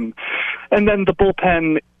him. And then the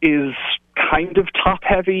bullpen is kind of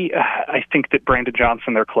top-heavy. I think that Brandon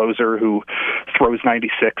Johnson, their closer, who throws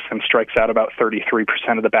 96 and strikes out about 33%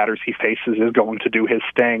 of the batters he faces, is going to do his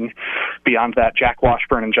thing. Beyond that, Jack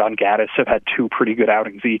Washburn and John Gaddis have had 2 pretty good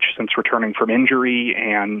outings each since returning from injury,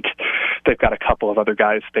 and they've got a couple of other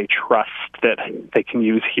guys they trust that they can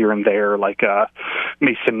use here and there, like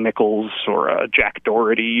Mason Nichols or Jack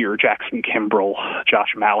Doherty or Jackson Kimbrell,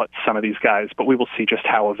 Josh Mallett, some of these guys. But we will see just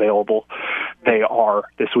how available they are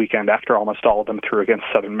this weekend after almost all of them threw against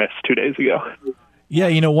Southern Miss 2 days ago. Yeah,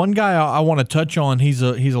 you know, one guy I want to touch on, he's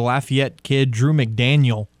a Lafayette kid, Drew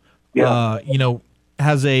McDaniel. Yeah. You know,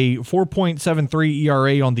 has a 4.73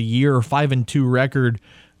 ERA on the year, 5-2 record,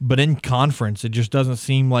 but in conference, it just doesn't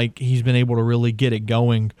seem like he's been able to really get it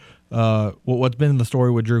going. What's been the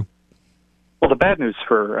story with Drew? Well, the bad news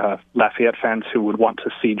for Lafayette fans who would want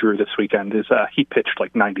to see Drew this weekend is he pitched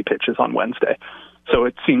like 90 pitches on Wednesday. So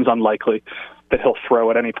it seems unlikely that he'll throw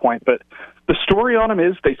at any point. But the story on him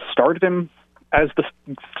is they started him as the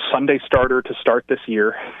Sunday starter to start this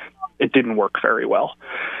year. It didn't work very well.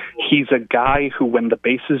 He's a guy who, when the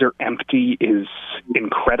bases are empty, is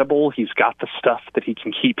incredible. He's got the stuff that he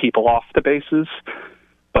can keep people off the bases.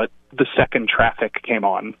 But the second traffic came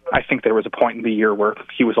on, I think there was a point in the year where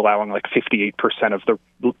he was allowing like 58% of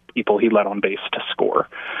the people he led on base to score.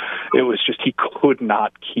 It was just he could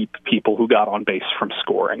not keep people who got on base from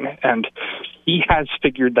scoring. And he has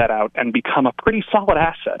figured that out and become a pretty solid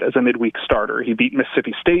asset as a midweek starter. He beat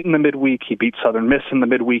Mississippi State in the midweek. He beat Southern Miss in the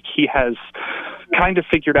midweek. He has kind of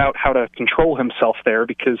figured out how to control himself there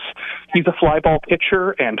because he's a fly ball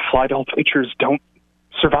pitcher, and fly ball pitchers don't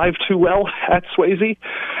survive too well at Swayze.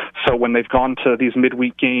 So when they've gone to these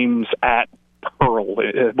midweek games at Pearl,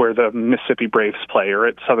 where the Mississippi Braves play, or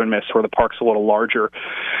at Southern Miss, where the park's a little larger.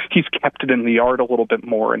 He's kept it in the yard a little bit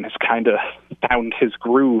more and has kind of found his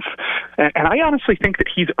groove. And I honestly think that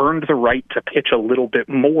he's earned the right to pitch a little bit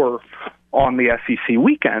more on the SEC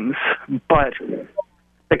weekends, but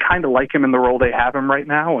they kind of like him in the role they have him right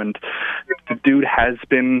now, and the dude has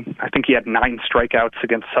been, I think he had 9 strikeouts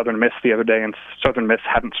against Southern Miss the other day, and Southern Miss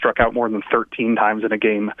hadn't struck out more than 13 times in a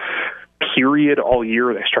game, period, all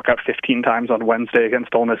year. They struck out 15 times on Wednesday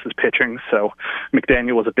against Ole Miss's pitching, so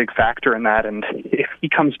McDaniel was a big factor in that, and if he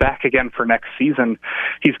comes back again for next season,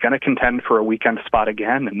 he's going to contend for a weekend spot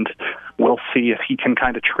again, and we'll see if he can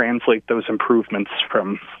kind of translate those improvements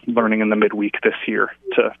from learning in the midweek this year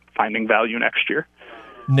to finding value next year.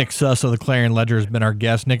 Nick Suss of the Clarion Ledger has been our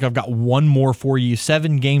guest. Nick, I've got one more for you.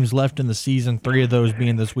 7 games left in the season, 3 of those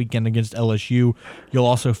being this weekend against LSU. You'll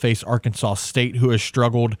also face Arkansas State, who has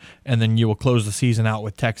struggled, and then you will close the season out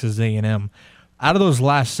with Texas A&M. Out of those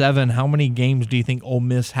last 7, how many games do you think Ole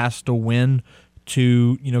Miss has to win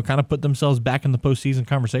to, kind of put themselves back in the postseason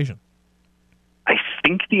conversation? I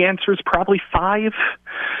think the answer is probably 5.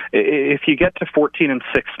 If you get to 14 and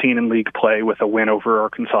 16 in league play with a win over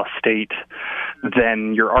Arkansas State,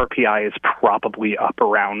 then your RPI is probably up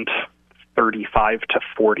around 35 to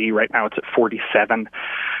 40. Right now it's at 47.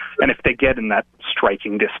 And if they get in that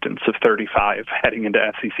striking distance of 35 heading into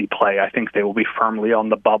SEC play, I think they will be firmly on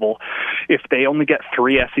the bubble. If they only get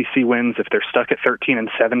 3 SEC wins, if they're stuck at 13 and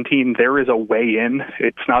 17, there is a way in.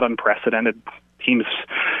 It's not unprecedented. Teams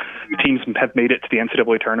have made it to the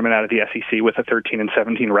NCAA tournament out of the SEC with a 13 and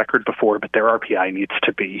 17 record before, but their RPI needs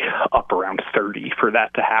to be up around 30 for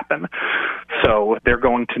that to happen. So they're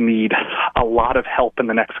going to need a lot of help in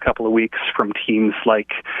the next couple of weeks from teams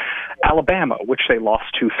like Alabama, which they lost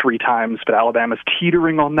to 3 times, but Alabama's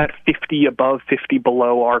teetering on that 50 above, 50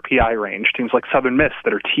 below RPI range. Teams like Southern Miss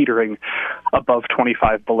that are teetering above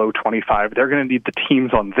 25, below 25. They're going to need the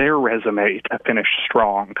teams on their resume to finish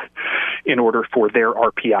strong in order for their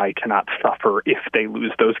RPI to not suffer if they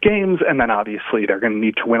lose those games. And then obviously they're going to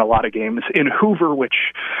need to win a lot of games in Hoover, which,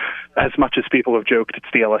 as much as people have joked it's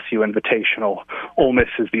the LSU Invitational, Ole Miss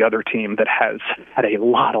is the other team that has had a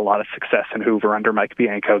lot of success in Hoover under Mike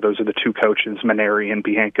Bianco. Those are the 2 coaches, Maneri and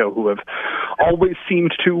Bianco, who have always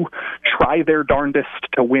seemed to try their darndest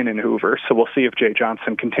to win in Hoover. So we'll see if Jay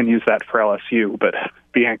Johnson continues that for LSU, but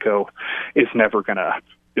Bianco is never going to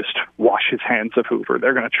just wash his hands of Hoover.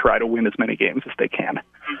 They're going to try to win as many games as they can.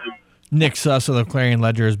 Nick Suss of the Clarion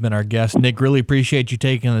Ledger has been our guest. Nick, really appreciate you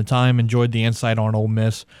taking the time. Enjoyed the insight on Ole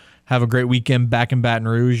Miss. Have a great weekend back in Baton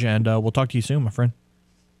Rouge, and we'll talk to you soon, my friend.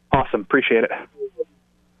 Awesome. Appreciate it.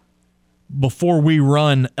 Before we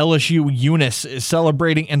run, LSU Eunice is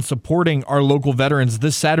celebrating and supporting our local veterans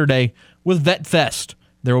this Saturday with Vet Fest.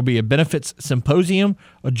 There will be a benefits symposium,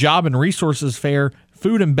 a job and resources fair,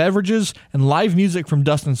 food and beverages, and live music from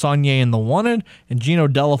Dustin Saunier and The Wanted, and Gino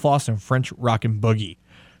Delafosse and French Rockin' Boogie.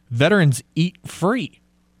 Veterans eat free.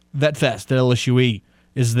 Vet Fest at LSUE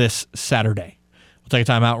is this Saturday. We'll take a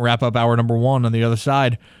time out and wrap up hour number 1 on the other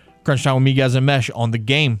side. Crunch Time with Miguez and Mesh on the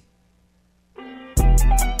game.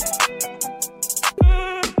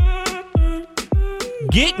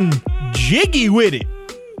 Getting jiggy with it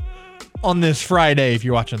on this Friday. If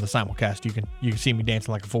you're watching the simulcast, you can see me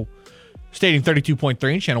dancing like a fool. Stadium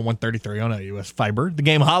 32.3 and channel 133 on AUS Fiber. The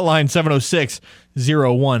game hotline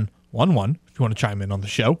 706-0111 if you want to chime in on the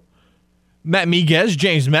show. Matt Miguez,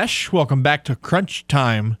 James Mesh, welcome back to Crunch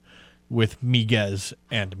Time with Miguez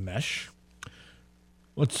and Mesh.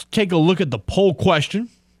 Let's take a look at the poll question.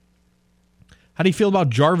 How do you feel about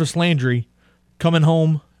Jarvis Landry coming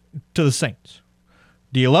home to the Saints?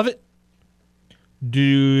 Do you love it?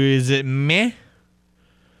 Is it meh?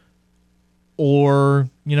 Or,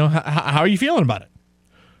 how are you feeling about it?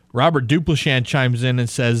 Robert Duplashan chimes in and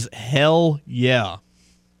says, hell yeah.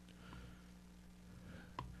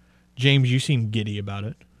 James, you seem giddy about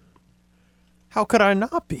it. How could I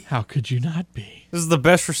not be? How could you not be? This is the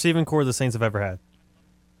best receiving core the Saints have ever had.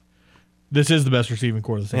 This is the best receiving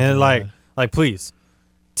core the Saints and have ever had. Please,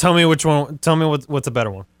 tell me which one. Tell me what's a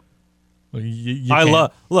better one. Well,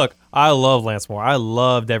 I love Lance Moore. I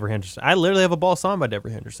love Devery Henderson. I literally have a ball signed by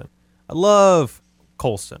Devery Henderson. I love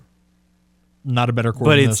Colston. Not a better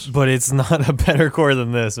core than this. But it's not a better core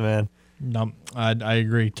than this, man. No, I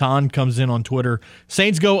agree. Ton comes in on Twitter.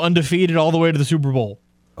 Saints go undefeated all the way to the Super Bowl.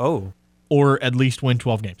 Oh. Or at least win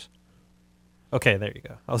 12 games. Okay, there you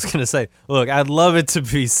go. I was gonna say, look, I'd love to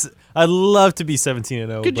be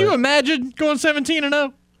 17-0. Could you imagine going 17-0?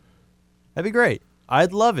 That'd be great.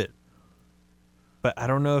 I'd love it. But I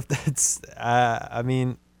don't know if that's.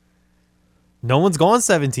 No one's gone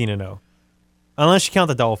 17-0, unless you count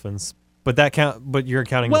the Dolphins. But But you're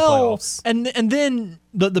counting the Well, playoffs, and then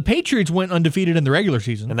the Patriots went undefeated in the regular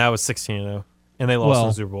season. and that was 16-0, and they lost in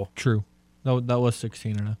the Super Bowl. True. That was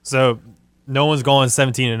 16-0. So no one's going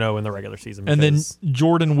 17-0 in the regular season. And then because-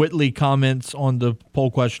 Jordan Whitley comments on the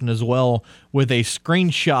poll question as well with a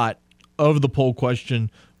screenshot of the poll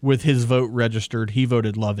question with his vote registered. He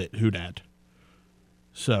voted love it, who dat.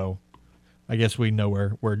 So I guess we know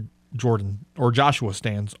where Jordan or Joshua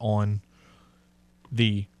stands on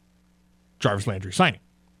the Jarvis Landry signing.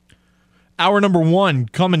 Hour number 1,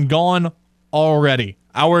 come and gone already.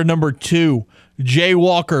 Hour number 2, Jay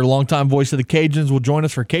Walker, longtime voice of the Cajuns, will join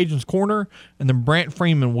us for Cajuns Corner, and then Brant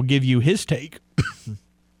Freeman will give you his take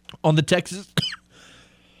on the Texas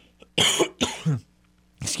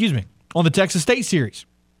on the Texas State series.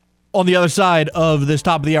 On the other side of this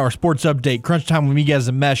top of the hour sports update, Crunch Time with Miguez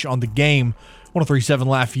and Mesh on the Game, 103.7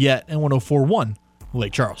 Lafayette and 104.1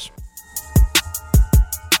 Lake Charles.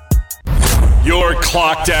 You're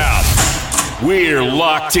clocked out. We're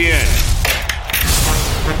locked in.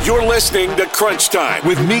 You're listening to Crunch Time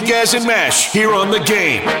with Miguez and Mesh here on the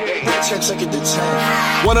Game.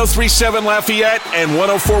 103.7 Lafayette and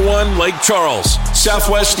 104.1 Lake Charles,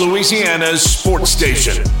 Southwest Louisiana's sports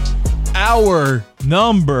station. Hour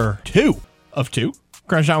number 2 of 2.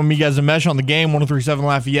 Crunch Time with Miguez and Mesh on the Game, 103.7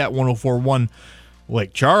 Lafayette, 104.1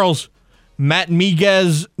 Lake Charles. Matt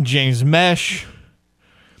Miguez, James Mesh.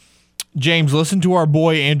 James, listen to our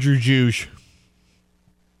boy Andrew Juge.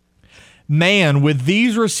 Man, with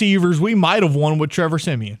these receivers, we might have won with Trevor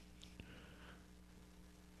Siemian.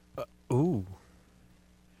 Ooh.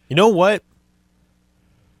 You know what?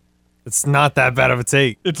 It's not that bad of a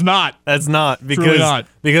take. It's not. That's not. Because, really not.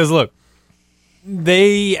 Because, look,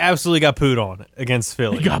 they absolutely got pooed on against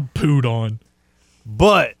Philly. They got pooed on.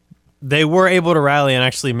 But they were able to rally and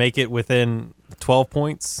actually make it within 12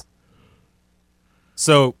 points.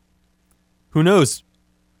 So, who knows?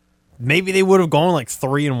 Maybe they would have gone like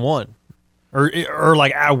 3-1. Or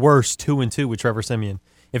like at worst 2-2 with Trevor Siemian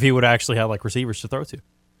if he would actually have like receivers to throw to.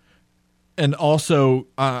 And also,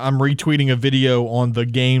 I'm retweeting a video on the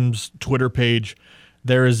Game's Twitter page.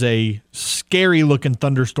 There is a scary-looking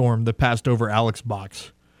thunderstorm that passed over Alex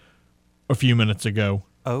Box a few minutes ago.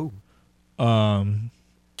 Oh.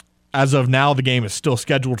 As of now, the game is still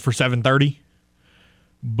scheduled for 7:30,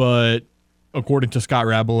 but according to Scott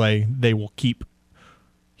Rabelais,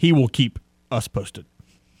 he will keep us posted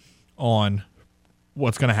on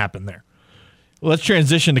what's going to happen there. Let's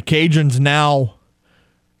transition to Cajuns now.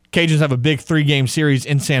 Cajuns have a big 3-game series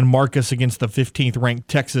in San Marcos against the 15th ranked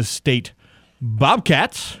Texas State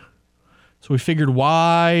Bobcats. So we figured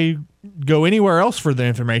why go anywhere else for the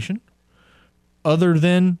information other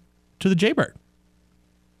than to the Jaybird.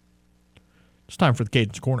 It's time for the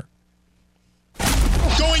Cajuns Corner.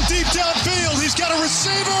 Going deep downfield, he's got a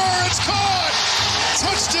receiver, it's caught!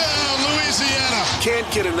 Touchdown, Louisiana! Can't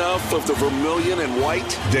get enough of the vermilion and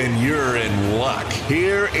white? Then you're in luck.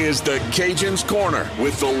 Here is the Cajuns Corner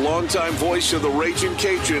with the longtime voice of the Raging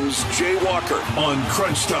Cajuns, Jay Walker, on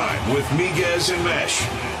Crunch Time with Miguez and Mesh.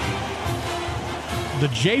 The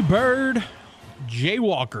Jaybird, Jay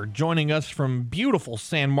Walker, joining us from beautiful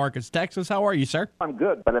San Marcos, Texas. How are you, sir? I'm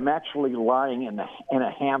good, but I'm actually lying in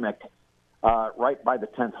a hammock right by the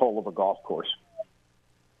 10th hole of a golf course.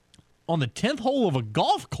 On the 10th hole of a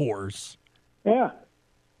golf course? Yeah.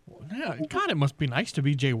 Yeah, God, it must be nice to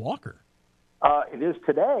be Jay Walker. It is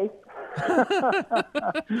today.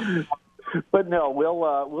 But no,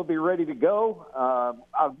 we'll be ready to go.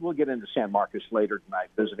 We'll get into San Marcos later tonight,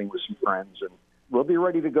 visiting with some friends, and we'll be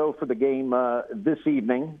ready to go for the game this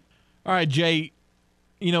evening. All right, Jay,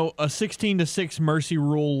 a 16-6 mercy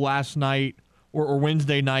rule last night or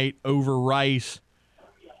Wednesday night over Rice,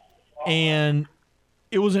 and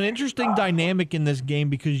it was an interesting dynamic in this game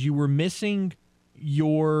because you were missing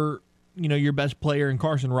your best player in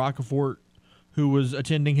Carson Roccaforte, who was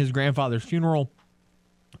attending his grandfather's funeral,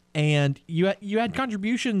 and you had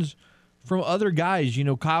contributions from other guys.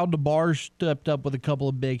 Kyle DeBarge stepped up with a couple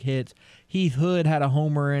of big hits. Heath Hood had a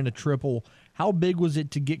homer and a triple. How big was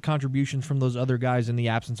it to get contributions from those other guys in the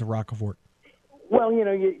absence of Roccaforte? Well,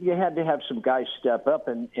 you had to have some guys step up,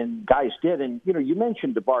 and guys did. And, you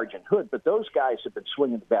mentioned DeBarge and Hood, but those guys have been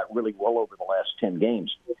swinging the bat really well over the last 10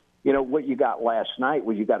 games. What you got last night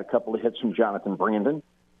was you got a couple of hits from Jonathan Brandon.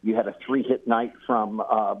 You had a 3-hit night from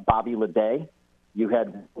Bobby Leday. You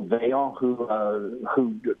had Vale, who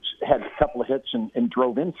had a couple of hits and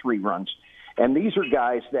drove in 3 runs. And these are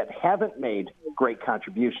guys that haven't made great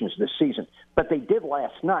contributions this season, but they did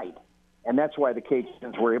last night. And that's why the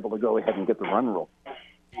Cajuns were able to go ahead and get the run rule.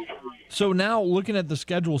 So now looking at the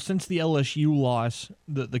schedule since the LSU loss,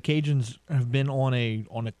 the Cajuns have been on a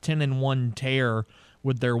 10-1 tear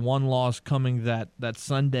with their one loss coming that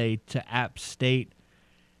Sunday to App State.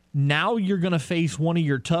 Now you're going to face one of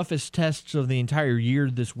your toughest tests of the entire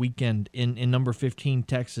year this weekend in number 15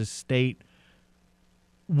 Texas State.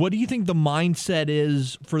 What do you think the mindset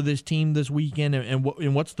is for this team this weekend,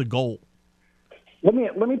 and what's the goal? Let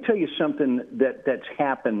me tell you something that's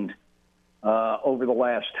happened over the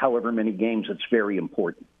last however many games that's very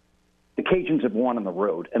important. The Cajuns have won on the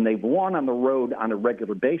road, and they've won on the road on a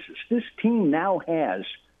regular basis. This team now has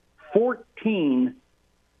 14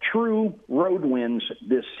 true road wins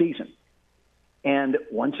this season. And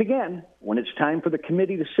once again, when it's time for the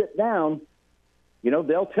committee to sit down,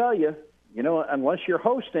 they'll tell you, unless you're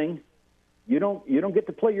hosting, you don't get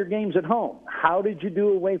to play your games at home. How did you do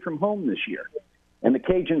away from home this year? And the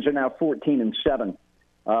Cajuns are now 14-7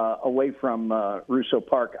 away from Russo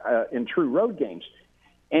Park in true road games.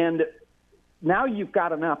 And now you've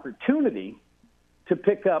got an opportunity to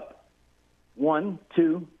pick up 1,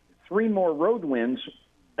 2, 3 more road wins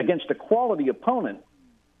against a quality opponent,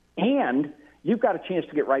 and you've got a chance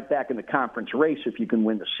to get right back in the conference race if you can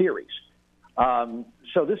win the series.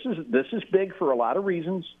 So this is big for a lot of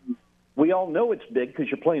reasons. We all know it's big because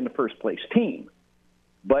you're playing the first place team.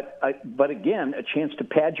 But again, a chance to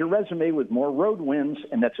pad your resume with more road wins,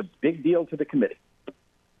 and that's a big deal to the committee.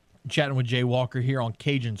 Chatting with Jay Walker here on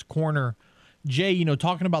Cajuns Corner. Jay,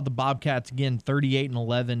 talking about the Bobcats again,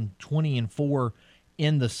 38-11, 20-4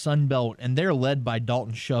 in the Sun Belt, and they're led by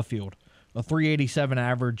Dalton Shuffield, a 387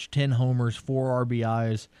 average, 10 homers, 4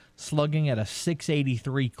 RBIs, slugging at a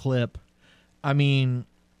 683 clip. I mean,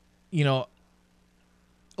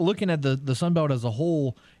 looking at the Sun Belt as a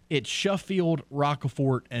whole, it's Shuffield,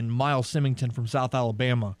 Rockefort, and Miles Symington from South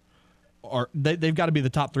Alabama. They've got to be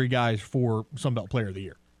the top 3 guys for Sun Belt Player of the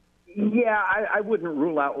Year. Yeah, I wouldn't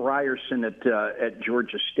rule out Ryerson at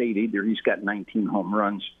Georgia State either. He's got 19 home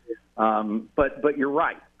runs. But you're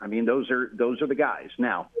right. I mean, those are the guys.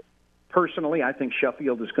 Now, personally, I think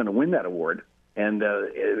Shuffield is going to win that award, and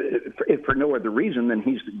if for no other reason than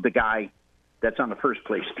he's the guy that's on the first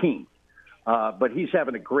place team. But he's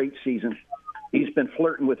having a great season. He's been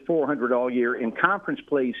flirting with 400 all year. In conference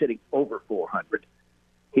play, he's hitting over 400.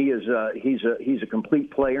 He's a complete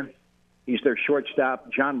player. He's their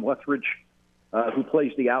shortstop. John Wuthridge, who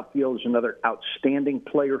plays the outfield, is another outstanding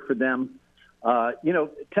player for them.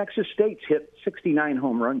 Texas State's hit 69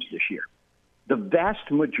 home runs this year. The vast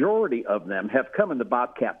majority of them have come in the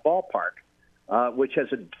Bobcat ballpark, which has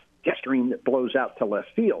a jet stream that blows out to left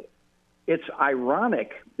field. It's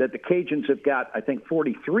ironic that the Cajuns have got, I think,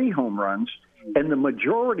 43 home runs, and the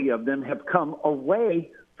majority of them have come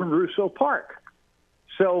away from Russo Park.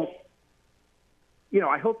 So,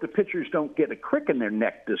 I hope the pitchers don't get a crick in their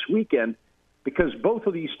neck this weekend, because both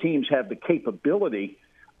of these teams have the capability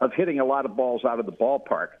of hitting a lot of balls out of the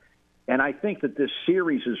ballpark. And I think that this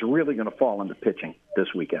series is really going to fall into pitching this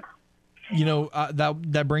weekend.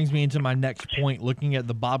 That brings me into my next point. Looking at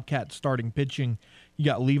the Bobcats starting pitching, you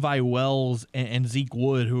got Levi Wells and Zeke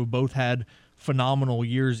Wood, who have both had phenomenal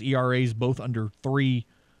years. ERAs both under 3,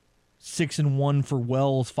 6-1 for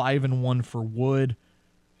Wells, 5-1 for Wood,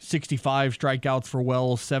 65 strikeouts for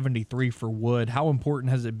Wells, 73 for Wood. How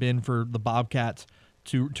important has it been for the Bobcats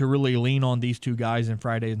to really lean on these two guys in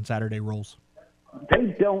Friday and Saturday roles?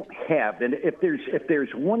 They don't have, and if there's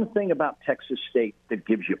one thing about Texas State that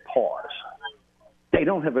gives you pause, they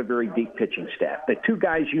don't have a very deep pitching staff. The 2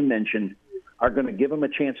 guys you mentioned are going to give them a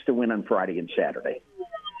chance to win on Friday and Saturday.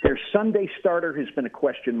 Their Sunday starter has been a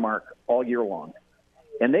question mark all year long,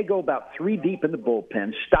 and they go about 3 deep in the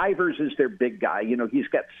bullpen. Stivers is their big guy. He's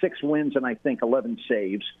got 6 wins and I think 11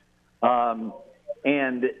 saves,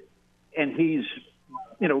 and he's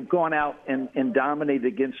gone out and dominated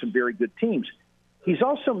against some very good teams. He's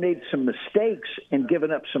also made some mistakes and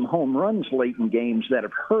given up some home runs late in games that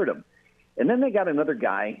have hurt him. And then they got another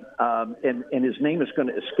guy, and his name is going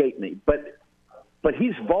to escape me, but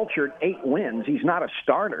he's vultured 8 wins. He's not a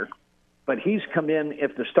starter, but he's come in.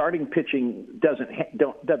 If the starting pitching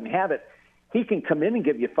doesn't have it, he can come in and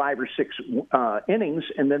give you 5 or 6 innings,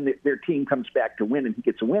 and then their team comes back to win, and he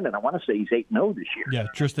gets a win. And I want to say he's 8-0 this year. Yeah,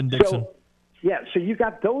 Tristan Dixon. So you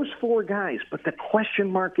got those 4 guys, but the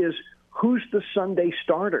question mark is, who's the Sunday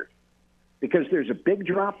starter? Because there's a big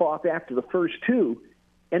drop-off after the first 2,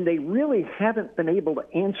 and they really haven't been able to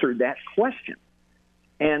answer that question.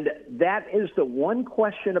 And that is the one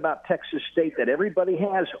question about Texas State that everybody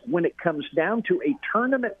has when it comes down to a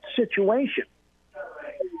tournament situation.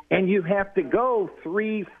 And you have to go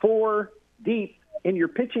 3, 4 deep in your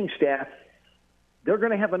pitching staff. They're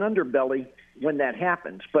going to have an underbelly, when that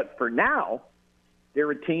happens. But for now,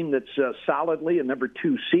 they're a team that's solidly a number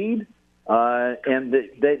 2 seed. And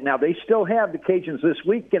now they still have the Cajuns this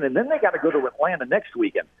weekend, and then they got to go to Atlanta next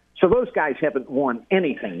weekend. So those guys haven't won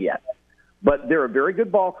anything yet. But they're a very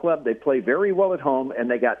good ball club. They play very well at home, and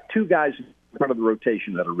they got 2 guys in front of the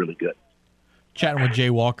rotation that are really good. Chatting with Jay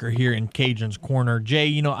Walker here in Cajuns Corner.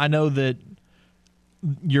 Jay, I know that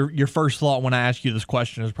your first thought when I ask you this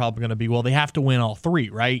question is probably going to be, well, they have to win all 3,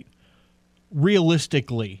 right?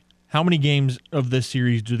 Realistically, how many games of this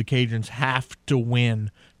series do the Cajuns have to win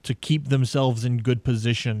to keep themselves in good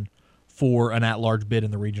position for an at-large bid in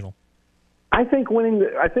the regional? I think winning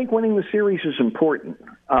the series is important.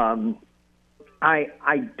 I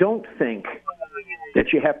don't think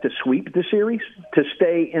that you have to sweep the series to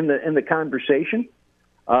stay in the conversation.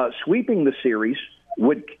 Sweeping the series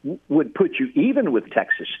would put you even with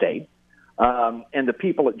Texas State, and the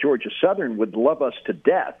people at Georgia Southern would love us to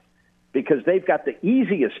death because they've got the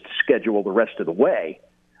easiest schedule the rest of the way.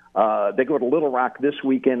 They go to Little Rock this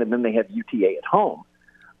weekend, and then they have UTA at home.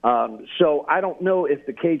 So I don't know if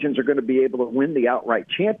the Cajuns are going to be able to win the outright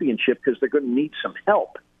championship because they're going to need some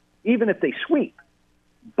help, even if they sweep.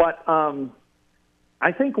 But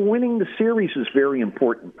I think winning the series is very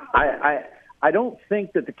important. I don't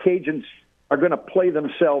think that the Cajuns are going to play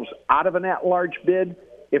themselves out of an at-large bid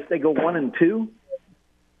if they go 1-2.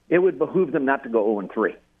 It would behoove them not to go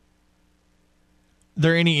 0-3.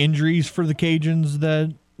 There any injuries for the Cajuns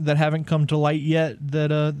that haven't come to light yet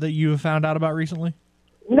that you have found out about recently?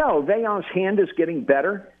 No, Veillon's hand is getting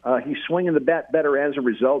better. He's swinging the bat better as a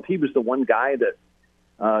result. He was the one guy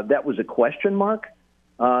that was a question mark.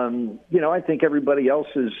 I think everybody else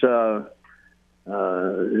is no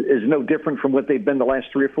different from what they've been the last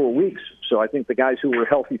 3 or 4 weeks. So I think the guys who were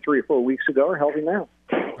healthy 3 or 4 weeks ago are healthy now.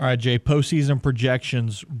 All right, Jay, postseason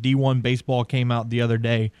projections. D1 baseball came out the other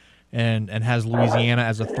day and has Louisiana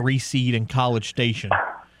as a 3 seed in College Station.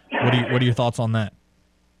 What are your thoughts on that?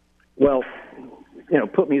 Well,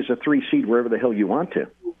 put me as a 3 seed wherever the hell you want to.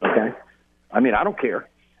 Okay, I mean, I don't care.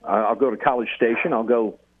 I'll go to College Station. I'll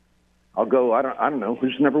go. I don't know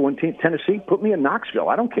who's the number 1 team. Tennessee. Put me in Knoxville.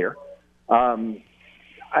 I don't care. I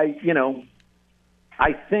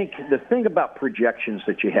think the thing about projections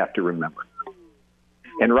that you have to remember,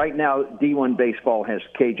 and right now D1 baseball has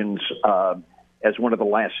Cajuns as one of the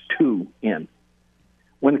last 2 in.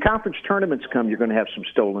 When the conference tournaments come, you're going to have some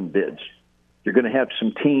stolen bids. You're going to have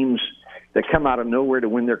some teams that come out of nowhere to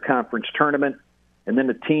win their conference tournament, and then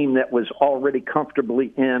a team that was already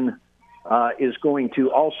comfortably in is going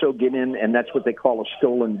to also get in, and that's what they call a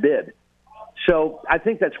stolen bid. So I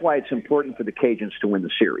think that's why it's important for the Cajuns to win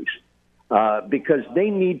the series, because they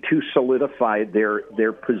need to solidify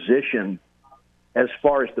their position as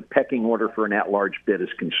far as the pecking order for an at-large bid is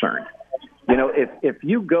concerned. If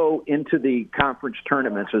you go into the conference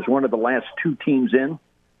tournaments as one of the last 2 teams in,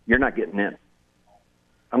 you're not getting in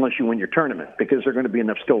unless you win your tournament, because there are going to be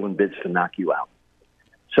enough stolen bids to knock you out.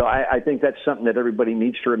 So I think that's something that everybody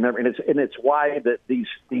needs to remember, and it's why that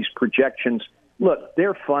these projections, look,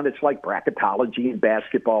 they're fun. It's like bracketology in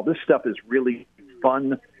basketball. This stuff is really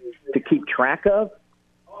fun to keep track of,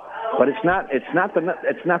 but it's not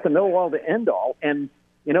the know all the end all. And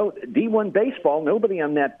D1 baseball, nobody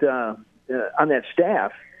on that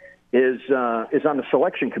staff is on the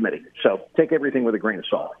selection committee. So take everything with a grain of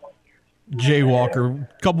salt. Jay Walker, a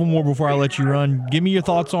couple more before I let you run. Give me your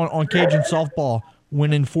thoughts on Cajun softball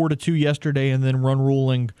winning 4-2 yesterday and then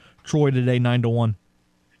ruling Troy today 9-1.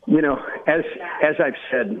 As I've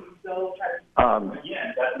said,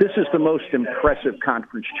 this is the most impressive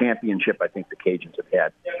conference championship I think the Cajuns have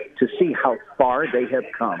had. To see how far they have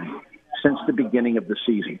come since the beginning of the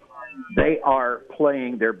season. They are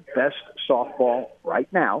playing their best softball right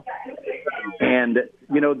now, and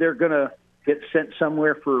they're going to get sent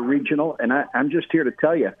somewhere for a regional. And I'm just here to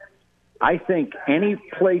tell you, I think any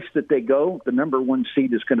place that they go, the number 1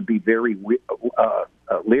 seed is going to be very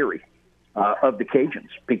leery of the Cajuns,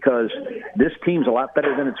 because this team's a lot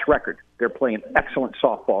better than its record. They're playing excellent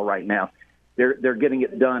softball right now. They're getting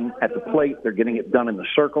it done at the plate. They're getting it done in the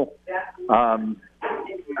circle. I'm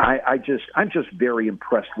just very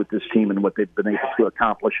impressed with this team and what they've been able to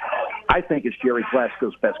accomplish. I think it's Jerry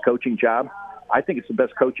Glasgow's best coaching job. I think it's the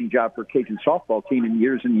best coaching job for a Cajun softball team in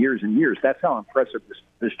years and years and years. That's how impressive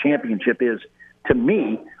this championship is to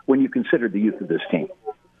me when you consider the youth of this team.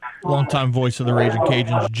 Longtime voice of the Raging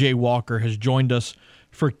Cajuns, Jay Walker, has joined us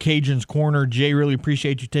for Cajuns Corner. Jay, really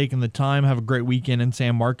appreciate you taking the time. Have a great weekend in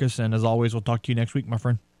San Marcos, and as always, we'll talk to you next week, my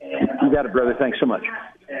friend. You got it, brother. Thanks so much.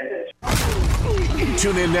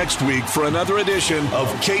 Tune in next week for another edition of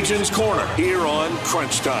Cajuns Corner here on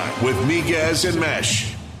Crunch Time with Miguez and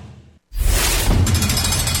Mesh.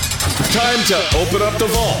 It's time to open up the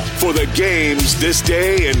vault for the games this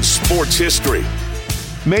day in sports history.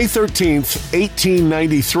 May 13th,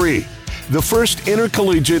 1893. The first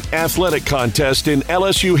intercollegiate athletic contest in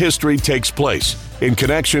LSU history takes place. In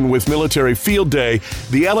connection with Military Field Day,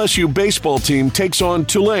 the LSU baseball team takes on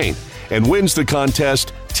Tulane and wins the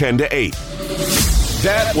contest 10-8.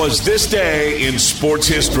 That was this day in sports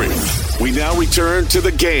history. We now return to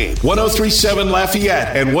the game. 103.7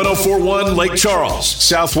 Lafayette and 104.1 Lake Charles,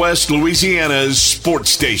 Southwest Louisiana's sports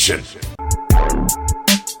station.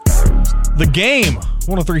 The game,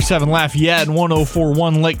 103.7 Lafayette and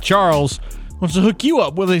 104.1 Lake Charles, wants to hook you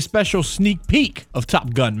up with a special sneak peek of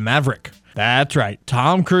Top Gun Maverick. That's right,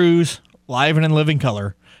 Tom Cruise, live and in living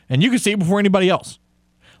color, and you can see it before anybody else.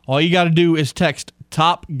 All you got to do is text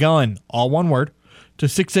Top Gun, all one word, to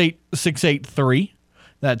 68683.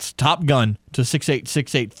 That's Top Gun to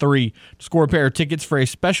 68683 to score a pair of tickets for a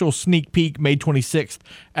special sneak peek May 26th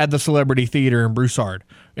at the Celebrity Theater in Broussard.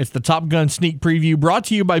 It's the Top Gun sneak preview brought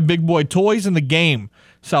to you by Big Boy Toys and the Game,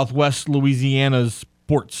 Southwest Louisiana's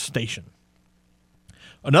sports station.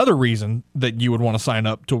 Another reason that you would want to sign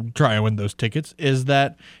up to try and win those tickets is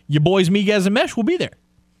that your boys Miguez and Mesh will be there.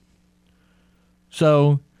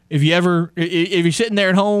 So if you're sitting there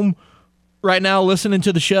at home right now listening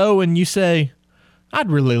to the show and you say, I'd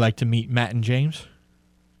really like to meet Matt and James,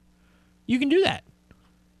 you can do that.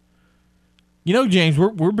 You know, James,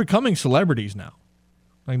 we're becoming celebrities now.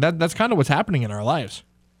 Like that's kind of what's happening in our lives.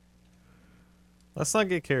 Let's not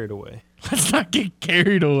get carried away. Let's not get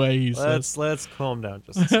carried away, he says. Let's calm down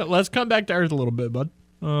just a second. Let's come back to earth a little bit, bud.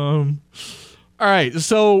 All right,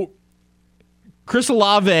 so Chris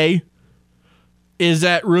Olave is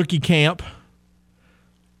at rookie camp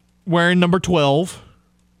wearing number 12,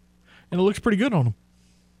 and it looks pretty good on him.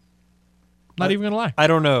 Not even going to lie. I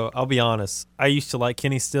don't know. I'll be honest. I used to like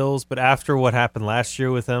Kenny Stills, but after what happened last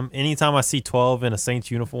year with him, anytime I see 12 in a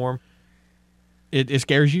Saints uniform, it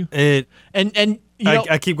scares you. And you know,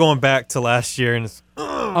 I keep going back to last year, and it's,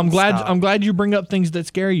 I'm glad you bring up things that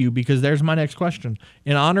scare you, because there's my next question.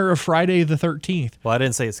 In honor of Friday the 13th. Well, I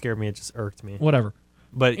didn't say it scared me. It just irked me. Whatever.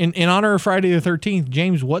 But in honor of Friday the 13th,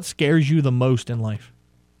 James, what scares you the most in life?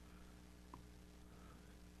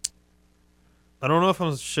 I don't know if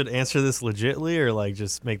I should answer this legitly or like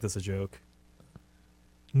just make this a joke.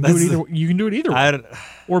 You can do it either way.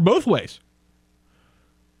 Or both ways.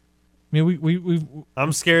 I mean,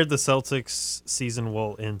 I'm scared the Celtics season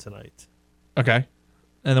will end tonight. Okay.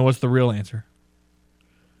 And then what's the real answer?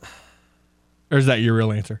 Or is that your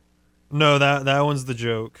real answer? No, that one's the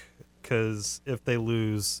joke. Because if they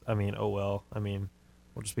lose, I mean, oh well. I mean,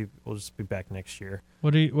 we'll just be back next year.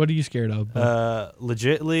 What are you scared of?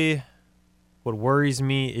 Legitly, what worries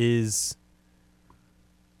me is,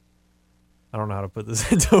 I don't know how to put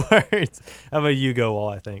this into words. How about you go, Wall?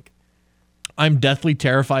 I think I'm deathly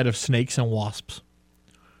terrified of snakes and wasps.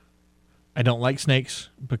 I don't like snakes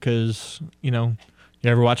because, you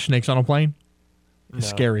ever watch Snakes on a Plane? It's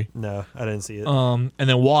scary. No, I didn't see it. And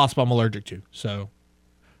then wasp I'm allergic to, so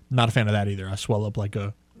not a fan of that either. I swell up like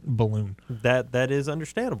a balloon. That is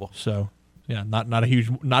understandable. So yeah, not a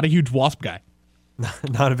huge wasp guy.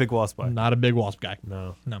 Not a big wasp guy. Not a big wasp guy.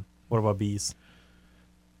 No. What about bees?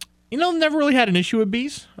 Never really had an issue with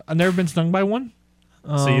bees. I've never been stung by one.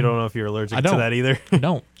 So you don't know if you're allergic to that either? I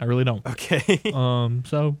don't. I really don't. Okay.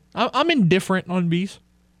 So I'm indifferent on bees.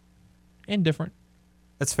 Indifferent.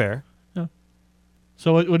 That's fair. Yeah.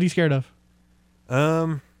 So what are you scared of?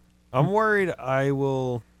 I'm worried I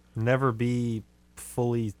will never be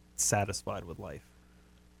fully satisfied with life.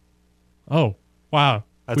 Oh, wow.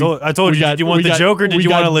 I told you. Did you want the joke or did you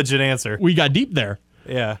want a legit answer? We got deep there.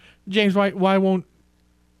 Yeah. James, why won't?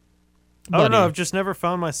 I don't know. I've just never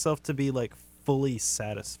found myself to be like fully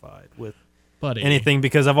satisfied with anything,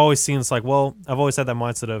 because I've always seen it's like, well, I've always had that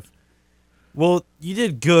mindset of, well, you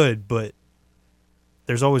did good, but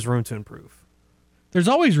there's always room to improve. There's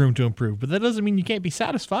always room to improve, but that doesn't mean you can't be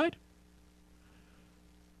satisfied.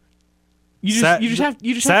 You just have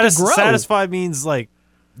to grow. Satisfied means like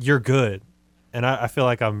you're good, and I feel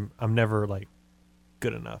like I'm never like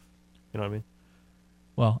good enough. You know what I mean?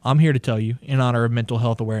 Well, I'm here to tell you, in honor of Mental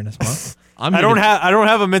Health Awareness Month, I don't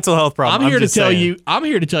have a mental health problem. I'm here to tell you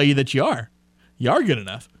that you are good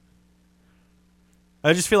enough.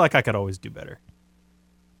 I just feel like I could always do better.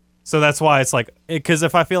 So that's why it's like, because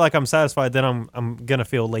if I feel like I'm satisfied, then I'm gonna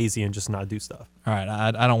feel lazy and just not do stuff. All right,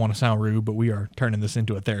 I don't want to sound rude, but we are turning this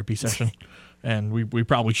into a therapy session, and we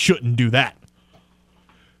probably shouldn't do that.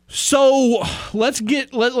 So let's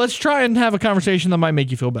try and have a conversation that might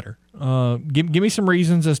make you feel better. Give me some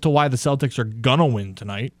reasons as to why the Celtics are gonna win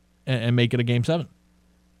tonight and make it a Game 7.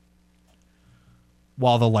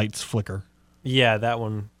 while the lights flicker. Yeah, that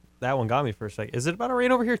one got me for a second. Is it about to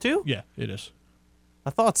rain over here too? Yeah, it is. I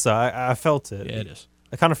thought so. I felt it. Yeah, it is.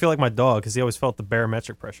 I kind of feel like my dog because he always felt the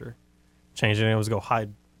barometric pressure changing. He always go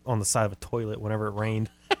hide on the side of a toilet whenever it rained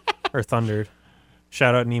or thundered.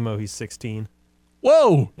 Shout out Nemo. He's 16.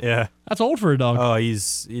 Whoa, Yeah. that's old for a dog. Oh,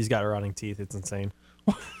 he's got rotting teeth. It's insane.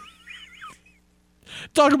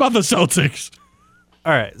 Talk about the Celtics.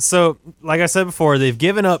 All right. So, like I said before, they've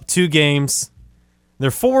given up 2 games. They're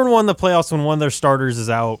 4-1 in the playoffs when one of their starters is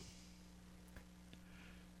out.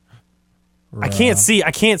 I can't see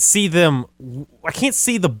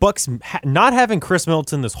the Bucks not having Chris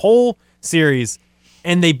Middleton this whole series,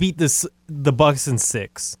 and they beat the Bucks in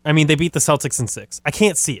 6. I mean, they beat the Celtics in 6. I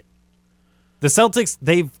can't see it. The Celtics,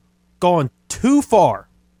 they've gone too far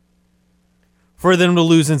for them to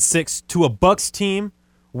lose in 6 to a Bucks team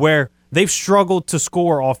where they've struggled to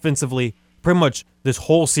score offensively pretty much this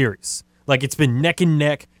whole series. Like, it's been neck and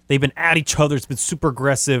neck. They've been at each other. It's been super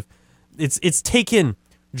aggressive. It's taken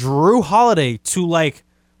Drew Holiday to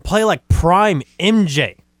play like prime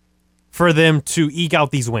MJ for them to eke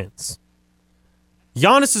out these wins.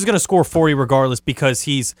 Giannis is going to score 40 regardless because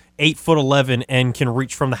he's 8'11" and can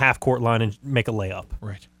reach from the half court line and make a layup.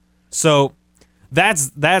 Right. So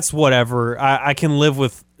that's whatever. I can live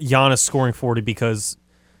with Giannis scoring 40 because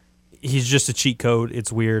he's just a cheat code.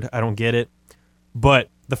 It's weird. I don't get it. But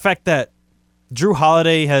the fact that Drew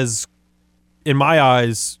Holiday has, in my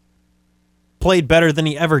eyes, played better than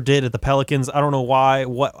he ever did at the Pelicans. I don't know why.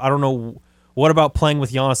 I don't know what about playing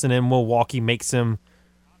with Giannis and in Milwaukee makes him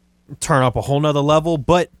turn up a whole nother level.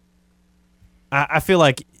 But I feel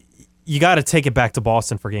like you got to take it back to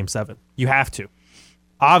Boston for Game 7. You have to,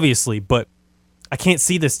 obviously. But I can't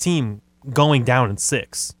see this team going down in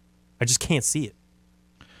 6. I just can't see it.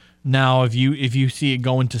 Now, if you see it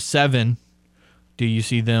going to 7, do you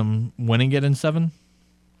see them winning it in 7?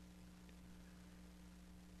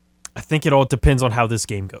 I think it all depends on how this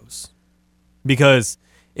game goes. Because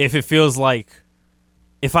if it feels like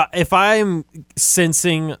if I'm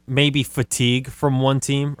sensing maybe fatigue from one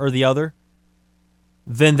team or the other,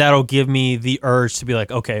 then that'll give me the urge to be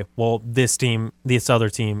like, okay, well, this other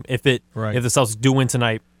team, if the Celtics do win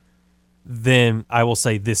tonight, then I will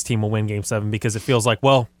say this team will win Game 7 because it feels like,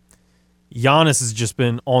 well, Giannis has just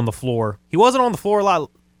been on the floor. He wasn't on the floor a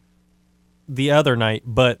lot the other night,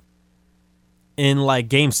 but in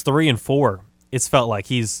Games 3 and 4, it's felt like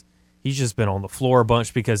he's just been on the floor a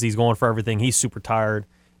bunch because he's going for everything. He's super tired.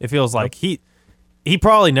 It feels like he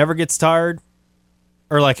probably never gets tired,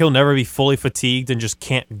 or he'll never be fully fatigued and just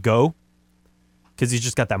can't go because he's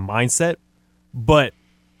just got that mindset. But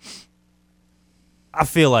I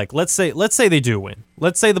feel like let's say they do win.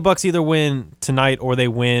 Let's say the Bucks either win tonight or they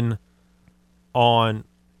win on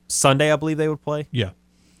Sunday. I believe they would play. Yeah.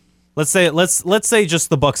 Let's say just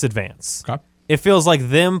the Bucks advance. Okay. It feels like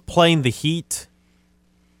them playing the Heat.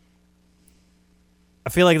 I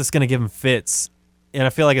feel like it's going to give them fits, and I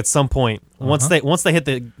feel like at some point once they hit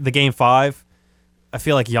the Game 5, I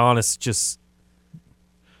feel like Giannis just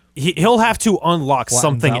he'll have to unlock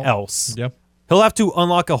something else. Yep. He'll have to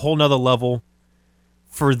unlock a whole nother level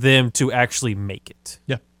for them to actually make it.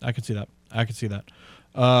 Yeah, I can see that.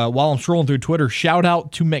 While I'm scrolling through Twitter, shout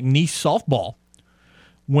out to McNeese Softball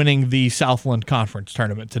winning the Southland Conference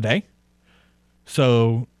tournament today.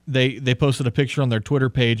 So they posted a picture on their Twitter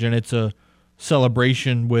page, and it's a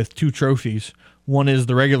celebration with 2 trophies. One is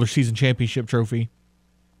the regular season championship trophy,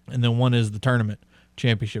 and then one is the tournament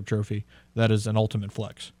championship trophy. That is an ultimate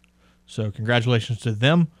flex. So congratulations to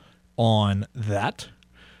them on that.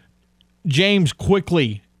 James,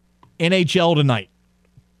 quickly, NHL tonight.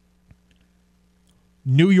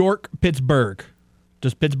 New York, Pittsburgh.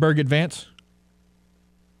 Does Pittsburgh advance?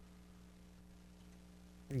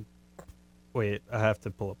 Wait, I have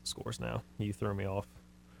to pull up the scores now. You threw me off.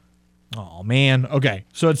 Oh, man. Okay,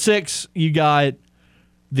 so at 6, you got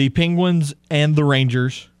the Penguins and the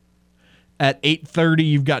Rangers. At 8:30,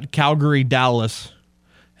 you've got Calgary, Dallas.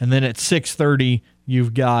 And then at 6:30,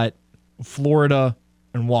 you've got Florida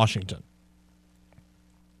and Washington.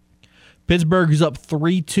 Pittsburgh is up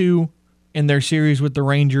 3-2 in their series with the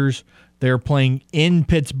Rangers. They're playing in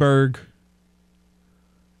Pittsburgh.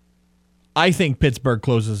 I think Pittsburgh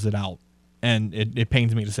closes it out. And it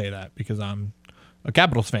pains me to say that because I'm a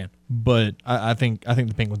Capitals fan. But I think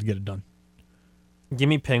the Penguins get it done. Give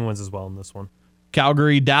me Penguins as well in this one.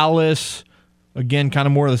 Calgary, Dallas. Again, kind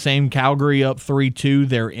of more of the same. Calgary up 3-2.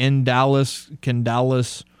 They're in Dallas. Can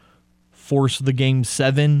Dallas force the Game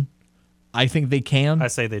 7? I think they can. I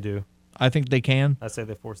say they do. I think they can. I say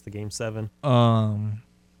they force the Game 7.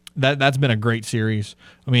 That's been a great series.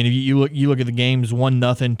 I mean, if you look at the games,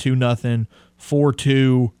 1-0, 2-0,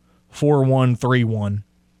 4-2, 4-1, 3-1.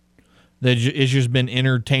 It's just been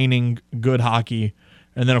entertaining, good hockey.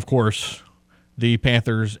 And then, of course, the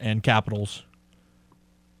Panthers and Capitals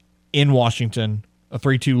in Washington, a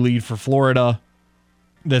 3-2 lead for Florida.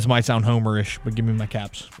 This might sound homerish, but give me my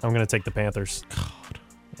Caps. I'm going to take the Panthers. God,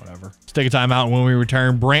 whatever. Let's take a time out. When we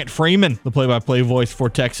return, Brant Freeman, the play-by-play voice for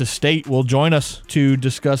Texas State, will join us to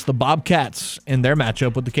discuss the Bobcats and their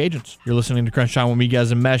matchup with the Cajuns. You're listening to Crunch Time with me,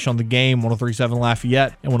 guys, and Mesh on the Game, 103.7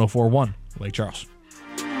 Lafayette and 104.1 Lake Charles.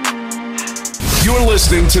 You're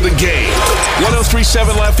listening to The Game,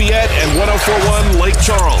 103.7 Lafayette and 104.1 Lake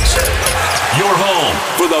Charles. Your home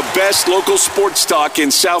for the best local sports talk in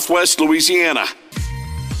Southwest Louisiana.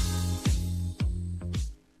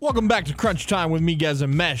 Welcome back to Crunch Time with me, Gez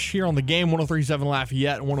and Mesh, here on The Game, 103.7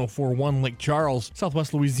 Lafayette and 104.1 Lake Charles,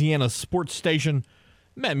 Southwest Louisiana sports station.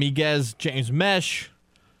 Matt Miguez, James Mesh.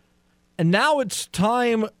 And now it's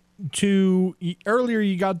time to, earlier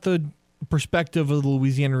you got the perspective of the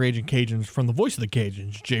Louisiana Raging Cajuns from the voice of the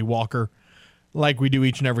Cajuns, Jay Walker, like we do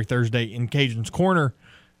each and every Thursday in Cajuns Corner.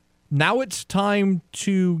 Now it's time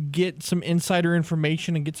to get some insider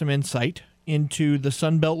information and get some insight into the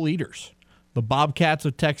Sun Belt leaders. The Bobcats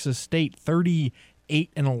of Texas State,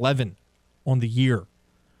 38-11 on the year,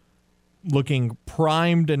 looking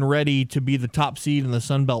primed and ready to be the top seed in the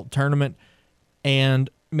Sun Belt tournament and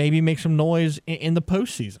maybe make some noise in the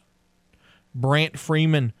postseason. Brant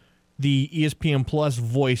Freeman, the ESPN Plus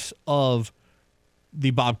voice of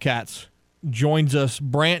the Bobcats, joins us.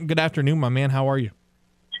 Brant, good afternoon, my man. How are you?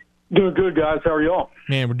 Doing good, guys. How are y'all?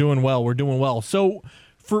 Man, we're doing well. We're doing well. So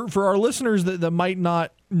for our listeners that might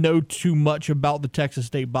not know too much about the Texas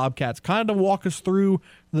State Bobcats, kind of walk us through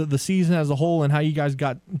the season as a whole and how you guys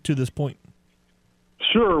got to this point.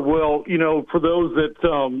 Sure. Well, for those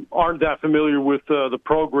that aren't that familiar with the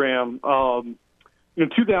program, in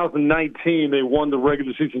 2019, they won the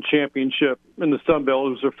regular season championship in the Sun Belt. It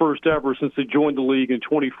was their first ever since they joined the league in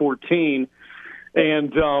 2014.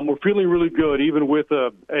 And we're feeling really good, even with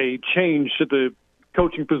a change at the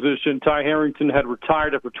coaching position. Ty Harrington had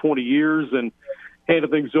retired after 20 years and handed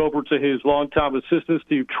things over to his longtime assistant,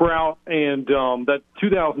 Steve Trout. And that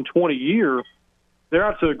 2020 year, they're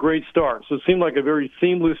out to a great start. So it seemed like a very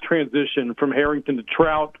seamless transition from Harrington to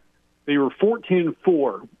Trout. They were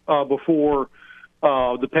 14-4 before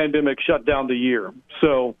the pandemic shut down the year.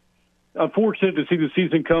 So unfortunate to see the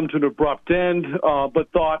season come to an abrupt end, but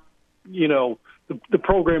thought, the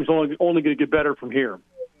program's only going to get better from here.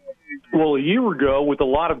 Well, a year ago, with a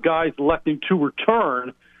lot of guys electing to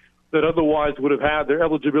return that otherwise would have had their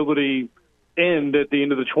eligibility end at the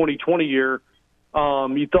end of the 2020 year,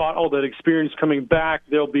 you thought, that experience coming back,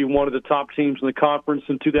 they'll be one of the top teams in the conference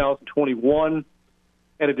in 2021,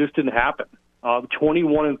 and it just didn't happen.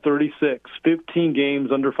 21-36, 15 games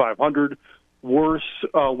under 500, worst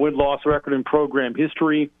win-loss record in program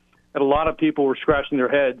history. And a lot of people were scratching their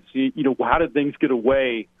heads. How did things get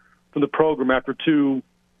away from the program after two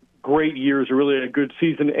great years, really a good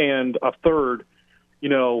season and a third?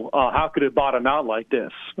 How could it bottom out like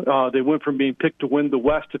this? They went from being picked to win the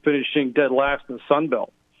West to finishing dead last in the Sun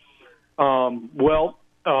Belt.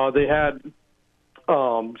 They had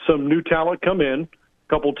some new talent come in, a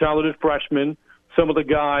couple talented freshmen. Some of the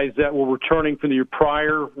guys that were returning from the year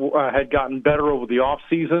prior had gotten better over the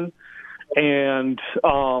offseason. And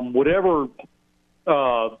whatever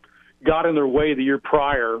got in their way the year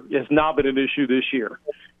prior has not been an issue this year.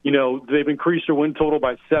 They've increased their win total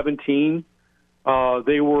by 17.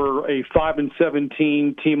 They were a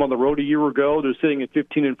 5-17 team on the road a year ago. They're sitting at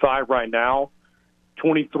 15-5 right now,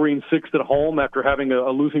 23-6 at home after having a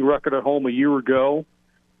losing record at home a year ago.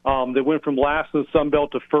 They went from last in the Sun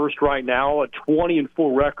Belt to first right now, a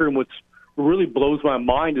 20-4 record. And what's really blows my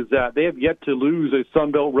mind is that they have yet to lose a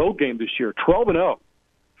Sun Belt road game this year. 12-0,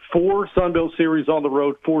 4 Sun Belt series on the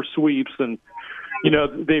road, 4 sweeps, and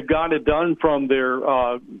they've gotten it done from their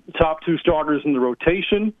top 2 starters in the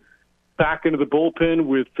rotation back into the bullpen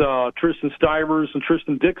with Tristan Stivers, and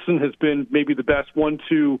Tristan Dixon has been maybe the best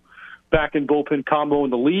 1-2 back in bullpen combo in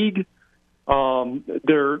the league.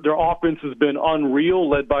 Their offense has been unreal,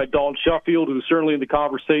 led by Dalton Sheffield, who's certainly in the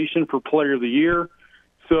conversation for Player of the Year.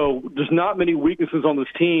 So there's not many weaknesses on this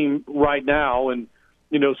team right now, and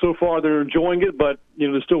so far they're enjoying it, but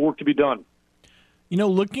there's still work to be done.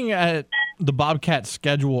 Looking at the Bobcats'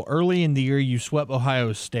 schedule early in the year, you swept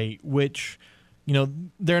Ohio State, which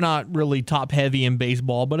they're not really top heavy in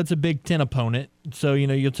baseball, but it's a Big Ten opponent, so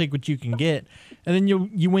you'll take what you can get. And then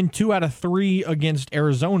you win 2 out of 3 against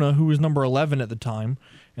Arizona, who was number 11 at the time,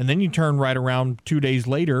 and then you turn right around 2 days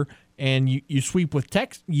later and you split with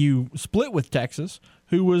Texas,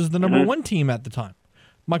 who was the number 1 team at the time.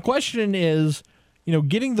 My question is,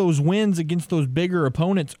 getting those wins against those bigger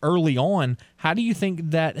opponents early on, how do you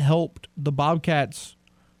think that helped the Bobcats,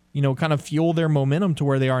 kind of fuel their momentum to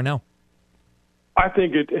where they are now? I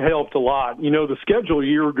think it helped a lot. The schedule a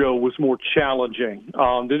year ago was more challenging.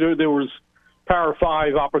 There was Power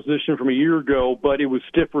 5 opposition from a year ago, but it was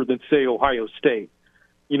stiffer than, say, Ohio State.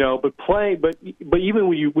 But even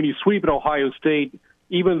when you sweep at Ohio State,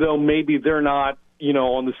 even though maybe they're not,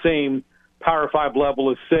 on the same Power 5 level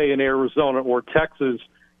as, say, in Arizona or Texas,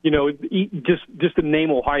 just the name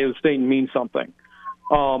Ohio State means something.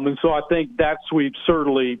 And so I think that sweep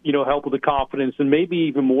certainly, helped with the confidence, and maybe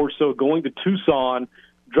even more so going to Tucson,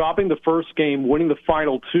 dropping the first game, winning the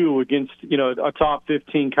final two against, a top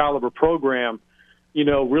 15 caliber program,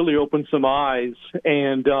 really opened some eyes.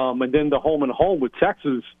 And then the home and home with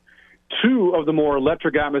Texas, two of the more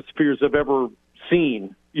electric atmospheres I've ever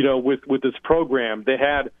seen, with this program. They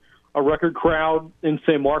had a record crowd in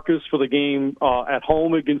San Marcos for the game at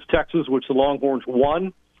home against Texas, which the Longhorns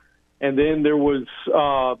won. And then there was,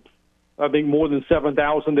 I think, more than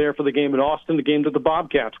 7,000 there for the game in Austin, the game that the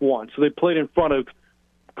Bobcats won. So they played in front of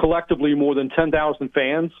collectively more than 10,000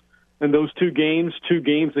 fans in those two games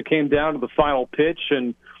that came down to the final pitch.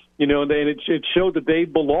 And, it showed that they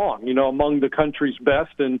belong, among the country's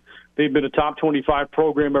best. And they've been a top 25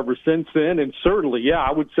 program ever since then. And certainly,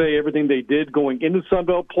 I would say everything they did going into Sun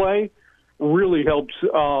Belt play really helped,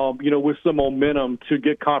 with some momentum to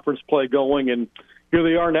get conference play going. And here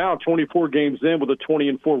they are now, 24 games in with a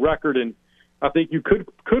 20-4 record, and I think you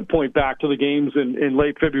could point back to the games in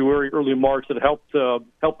late February, early March that helped them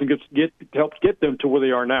get them to where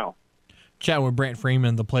they are now. Chat with Brant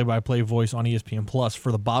Freeman, the play-by-play voice on ESPN Plus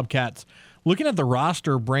for the Bobcats. Looking at the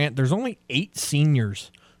roster, Brant, there's only 8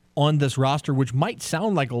 seniors on this roster, which might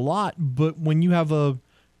sound like a lot, but when you have a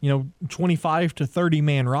 25 to 30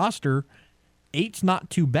 man roster, 8's not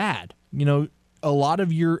too bad. A lot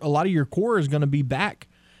of your core is going to be back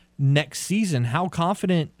next season. How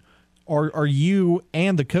confident are you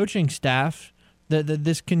and the coaching staff that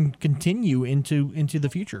this can continue into the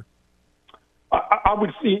future? I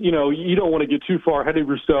would see, you don't want to get too far ahead of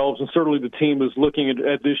yourselves, and certainly the team is looking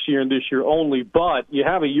at this year and this year only. But you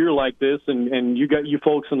have a year like this, and you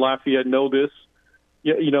folks in Lafayette know this.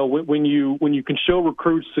 When you can show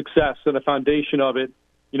recruits success and a foundation of it,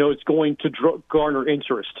 it's going to garner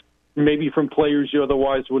interest, maybe from players you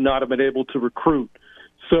otherwise would not have been able to recruit.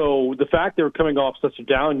 So the fact they're coming off such a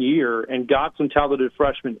down year and got some talented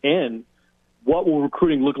freshmen in, what will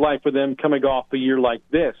recruiting look like for them coming off a year like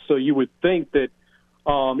this? So you would think that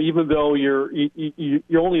even though you're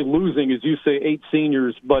only losing, as you say, 8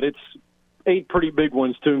 seniors, but it's 8 pretty big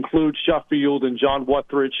ones to include Sheffield and John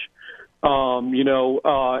Wuthrich,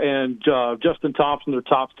 and Justin Thompson, their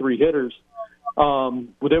top 3 hitters.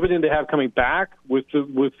 With everything they have coming back, with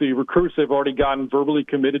the recruits they've already gotten verbally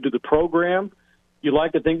committed to the program, you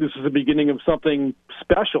like to think this is the beginning of something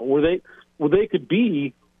special where they could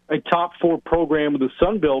be a top 4 program of the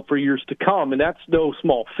Sun Belt for years to come, and that's no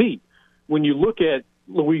small feat. When you look at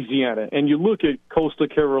Louisiana and you look at Coastal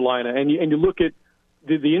Carolina and you look at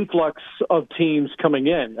the influx of teams coming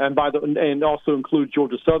in, and also include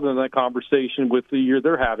Georgia Southern in that conversation with the year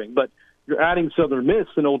they're having, but you're adding Southern Miss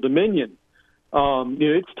and Old Dominion.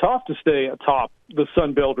 It's tough to stay atop the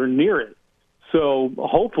Sun Belt or near it. So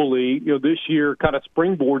hopefully, this year kind of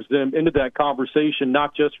springboards them into that conversation,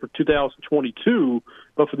 not just for 2022,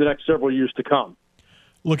 but for the next several years to come.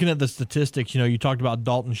 Looking at the statistics, you talked about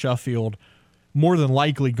Dalton Sheffield, more than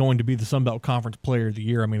likely going to be the Sun Belt Conference Player of the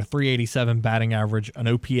Year. I mean, a 387 batting average, an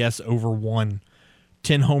OPS over 1,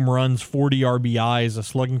 10 home runs, 40 RBIs, a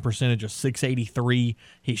slugging percentage of .683.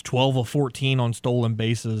 He's 12 of 14 on stolen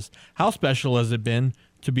bases. How special has it been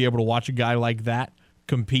to be able to watch a guy like that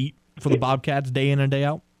compete for the Bobcats day in and day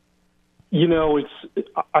out?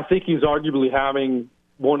 I think he's arguably having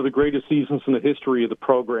one of the greatest seasons in the history of the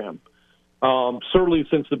program. Certainly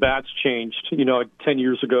since the bats changed, 10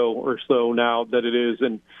 years ago or so now that it is.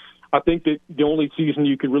 And I think that the only season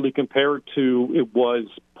you could really compare it to, it was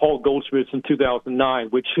Paul Goldschmidt's in 2009,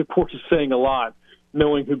 which of course is saying a lot,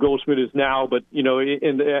 knowing who Goldschmidt is now. But,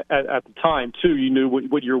 at the time, too, you knew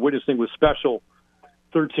what you're witnessing was special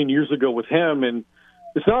 13 years ago with him. And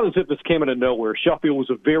it's not as if this came out of nowhere. Sheffield was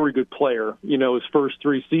a very good player, his first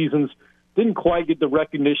 3 seasons. Didn't quite get the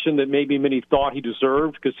recognition that maybe many thought he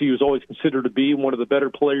deserved, because he was always considered to be one of the better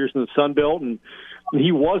players in the Sun Belt, and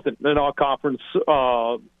he wasn't an all-conference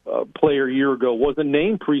player a year ago, wasn't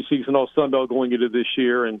named preseason All-Sun Belt going into this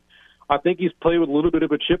year, and I think he's played with a little bit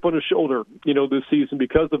of a chip on his shoulder, this season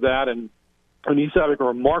because of that, and he's having a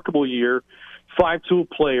remarkable year, 5-tool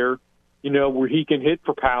player, where he can hit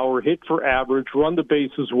for power, hit for average, run the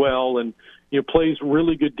base as well, and plays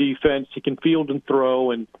really good defense. He can field and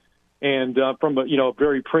throw, and from a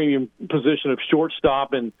very premium position of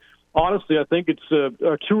shortstop. And honestly, I think it's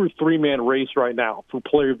a 2 or 3 man race right now for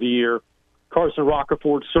Player of the Year. Carson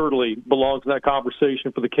Roccaforte certainly belongs in that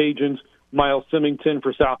conversation for the Cajuns. Miles Symington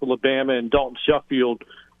for South Alabama and Dalton Sheffield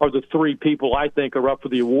are the 3 people I think are up for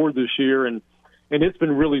the award this year, and it's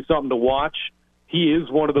been really something to watch. He is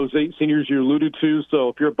one of those 8 seniors you alluded to, so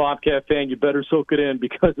if you're a Bobcat fan, you better soak it in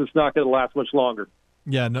because it's not going to last much longer.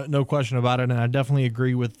 Yeah, no question about it, and I definitely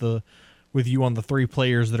agree with you on the 3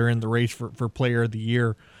 players that are in the race for Player of the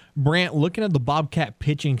Year. Brant, looking at the Bobcat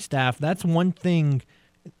pitching staff, that's one thing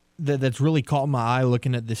that's really caught my eye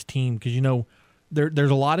looking at this team because,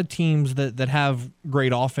 there's a lot of teams that have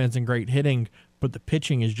great offense and great hitting, but the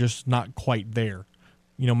pitching is just not quite there.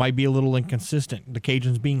 Might be a little inconsistent. The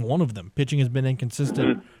Cajuns being one of them. Pitching has been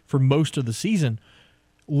inconsistent for most of the season.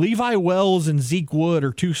 Levi Wells and Zeke Wood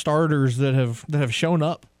are 2 starters that have shown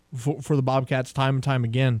up for the Bobcats time and time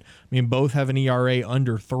again. I mean, both have an ERA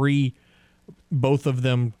under 3. Both of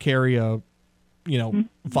them carry a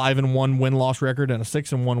 5-1 win-loss record and a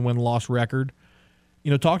 6-1 win-loss record.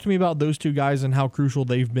 Talk to me about those 2 guys and how crucial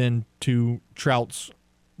they've been to Trout's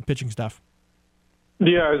pitching staff.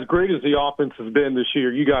 Yeah, as great as the offense has been this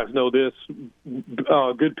year, you guys know this,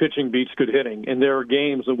 good pitching beats good hitting. And there are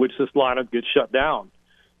games in which this lineup gets shut down.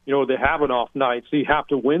 They have an off night, so you have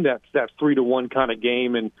to win that 3-1 kind of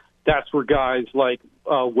game. And that's where guys like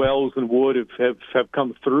Wells and Wood have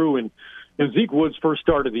come through. And Zeke Wood's first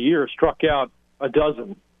start of the year struck out a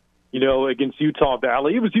dozen, against Utah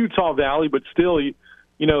Valley. It was Utah Valley, but still,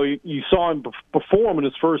 you saw him perform in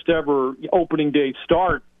his first ever opening day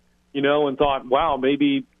start, and thought, wow,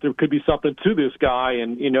 maybe there could be something to this guy.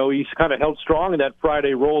 And, he's kind of held strong in that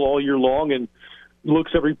Friday role all year long and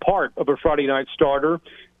looks every part of a Friday night starter.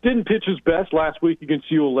 Didn't pitch his best last week against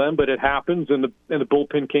ULM, but it happens, and the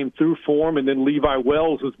bullpen came through for him. And then Levi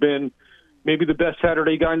Wells has been maybe the best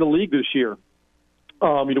Saturday guy in the league this year,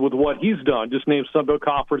 with what he's done. Just named Sunbelt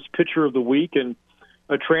Conference Pitcher of the Week and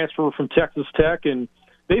a transfer from Texas Tech. And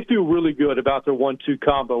they feel really good about their 1-2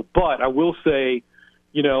 combo. But I will say,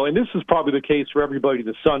 and this is probably the case for everybody in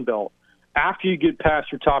the Sun Belt, after you get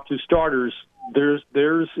past your top 2 starters,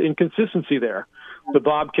 there's inconsistency there. The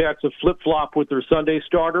Bobcats have flip-flopped with their Sunday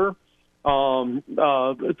starter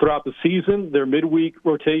throughout the season. Their midweek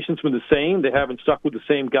rotation's been the same. They haven't stuck with the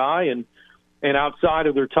same guy. And outside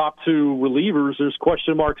of their top 2 relievers, there's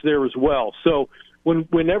question marks there as well. So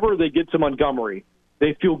whenever they get to Montgomery,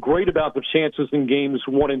 they feel great about their chances in games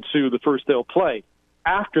 1 and 2, the first they'll play.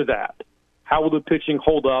 After that, how will the pitching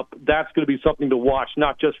hold up? That's going to be something to watch,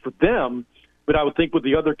 not just for them, but I would think with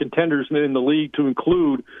the other contenders in the league to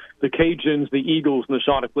include the Cajuns, the Eagles, and the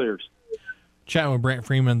Chanticleers. Chatting with Brant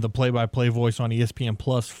Freeman, the play-by-play voice on ESPN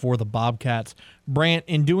Plus for the Bobcats. Brant,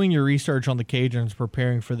 in doing your research on the Cajuns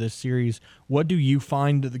preparing for this series, what do you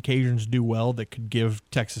find that the Cajuns do well that could give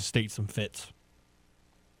Texas State some fits?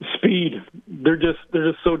 Speed. They're just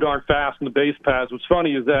so darn fast in the base paths. What's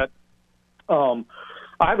funny is that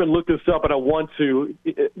I haven't looked this up, but I want to.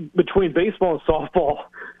 Between baseball and softball,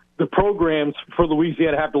 the programs for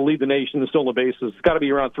Louisiana have to lead the nation in stolen bases. It's got to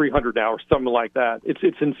be around 300 now or something like that.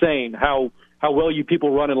 It's insane how well you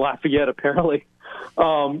people run in Lafayette, apparently.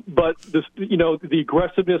 But the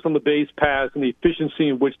aggressiveness on the base paths and the efficiency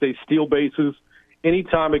in which they steal bases,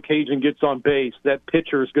 anytime a Cajun gets on base, that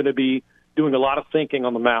pitcher is going to be doing a lot of thinking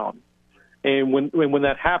on the mound. And when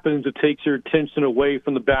that happens, it takes your attention away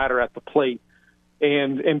from the batter at the plate.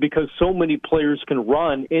 And because so many players can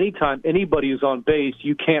run, anytime anybody is on base,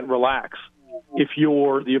 you can't relax if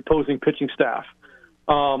you're the opposing pitching staff.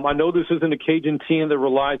 I know this isn't a Cajun team that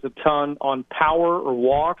relies a ton on power or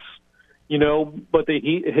walks, but they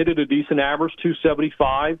hit at a decent average,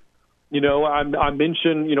 275. I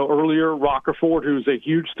mentioned, earlier Roccaforte, who's a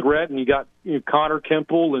huge threat, and you got Connor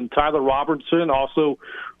Kemple and Tyler Robertson, also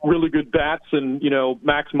really good bats, and,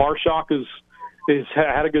 Max Marshock has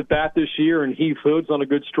had a good bat this year, and Heath Hood's on a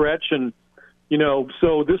good stretch. And,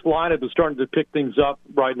 so this lineup is starting to pick things up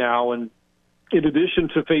right now. And in addition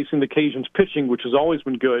to facing the Cajuns pitching, which has always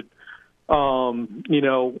been good,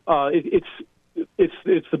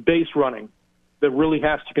 it's the base running that really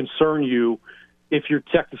has to concern you if you're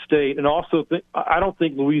Texas State. And also, I don't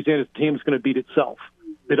think Louisiana's team is going to beat itself.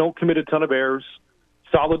 They don't commit a ton of errors,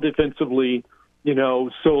 solid defensively, so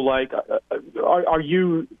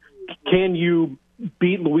can you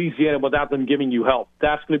beat Louisiana without them giving you help?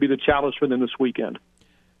 That's going to be the challenge for them this weekend.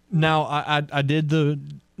 Now, I did the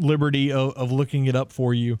liberty of looking it up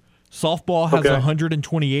for you. Softball has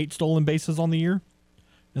 128 stolen bases on the year.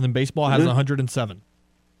 and then baseball has 107.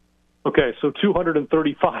 Okay, so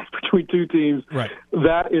 235 between two teams. Right.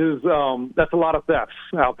 That is that's a lot of thefts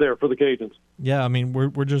out there for the Cajuns. Yeah, I mean we're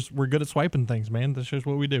good at swiping things, man. That's just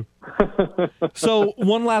what we do. So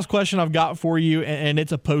one last question I've got for you, and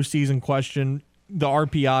it's a postseason question. The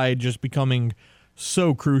RPI just becoming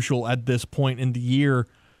so crucial at this point in the year.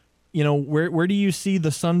 You know, where do you see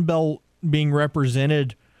the Sun Belt being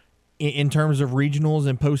represented in terms of regionals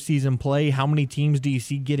and postseason play? How many teams do you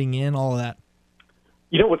see getting in? All of that.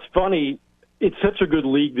 You know what's funny? It's such a good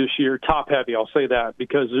league this year, top heavy. I'll say that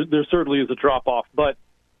because there certainly is a drop off, but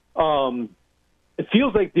it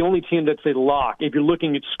feels like the only team that's a lock, if you're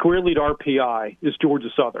looking at squarely to RPI, is Georgia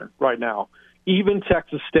Southern right now. Even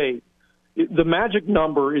Texas State, the magic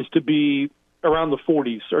number is to be around the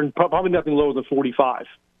 40s, or probably nothing lower than 45.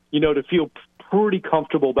 You know, to feel pretty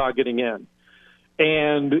comfortable about getting in.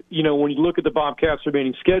 And, you know, when you look at the Bobcats'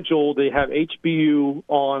 remaining schedule, they have HBU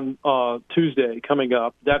on Tuesday coming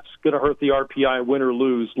up. That's going to hurt the RPI, win or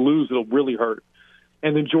lose. Lose, it'll really hurt.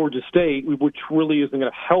 And then Georgia State, which really isn't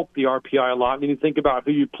going to help the RPI a lot. And you think about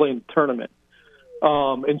who you play in the tournament.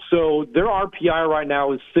 And so their RPI right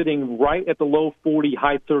now is sitting right at the low 40,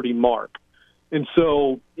 high 30 mark. And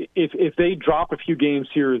so if they drop a few games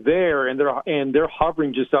here or there and they're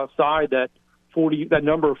hovering just outside that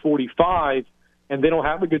number of 45, and they don't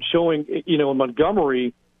have a good showing, you know, in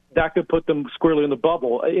Montgomery, that could put them squarely in the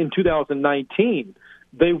bubble. In 2019,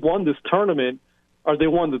 they won this tournament, or they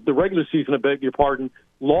won the regular season, I beg your pardon,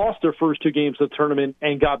 lost their first two games of the tournament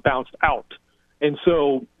and got bounced out. And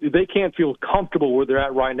so they can't feel comfortable where they're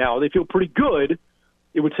at right now. They feel pretty good.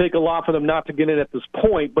 It would take a lot for them not to get in at this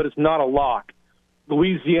point, but it's not a lock.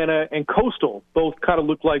 Louisiana and Coastal both kind of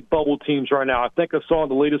look like bubble teams right now. I think I saw in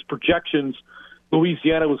the latest projections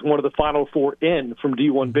Louisiana was one of the final four in from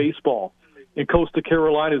D1 baseball. And Coastal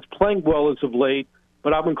Carolina is playing well as of late,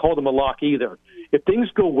 but I wouldn't call them a lock either. If things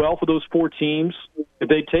go well for those four teams, if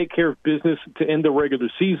they take care of business to end the regular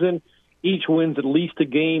season, each wins at least a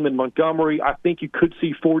game in Montgomery, I think you could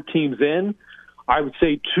see four teams in. I would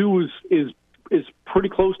say two is pretty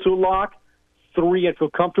close to a lock. Three I feel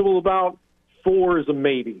comfortable about. Four is a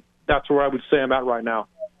maybe. That's where I would say I'm at right now.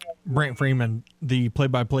 Brant Freeman, the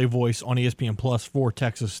play-by-play voice on ESPN Plus for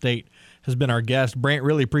Texas State, has been our guest. Brant,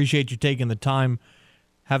 really appreciate you taking the time.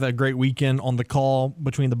 Have a great weekend on the call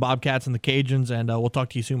between the Bobcats and the Cajuns, and we'll talk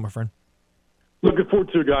to you soon, my friend. Looking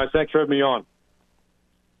forward to it, guys. Thanks for having me on.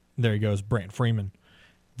 There he goes, Brant Freeman,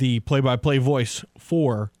 the play-by-play voice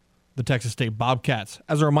for the Texas State Bobcats.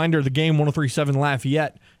 As a reminder, the game 103.7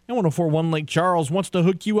 Lafayette and 104.1 Lake Charles wants to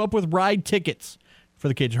hook you up with ride tickets for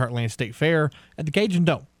the Cajun Heartland State Fair at the Cajun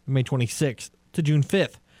Dome, May 26th to June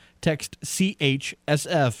 5th. Text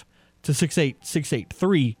CHSF to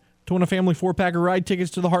 68683 to win a family 4-pack of ride tickets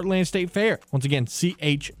to the Heartland State Fair. Once again,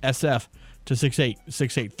 CHSF to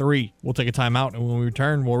 68683. We'll take a timeout, and when we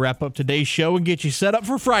return, we'll wrap up today's show and get you set up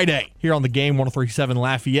for Friday here on the game 103.7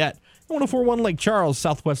 Lafayette and 104.1 Lake Charles,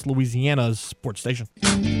 Southwest Louisiana's sports station.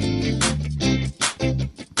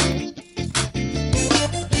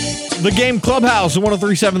 The Game Clubhouse at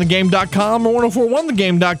 1037thegame.com or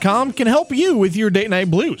 1041thegame.com can help you with your date night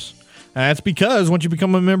blues. That's because once you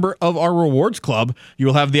become a member of our rewards club, you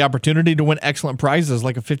will have the opportunity to win excellent prizes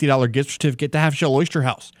like a $50 gift certificate to Half Shell Oyster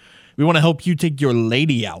House. We want to help you take your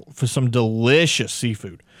lady out for some delicious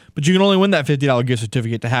seafood. But you can only win that $50 gift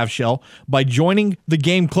certificate to Half Shell by joining the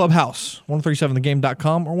Game Clubhouse,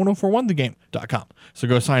 1037thegame.com or 1041thegame.com. So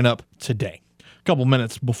go sign up today. A couple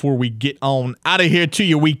minutes before we get on out of here to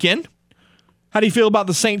your weekend. How do you feel about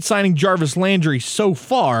the Saints signing Jarvis Landry so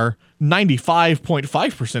far?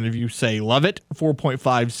 95.5% of you say love it.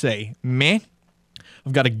 4.5 say meh.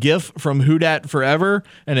 I've got a GIF from Who Dat Forever,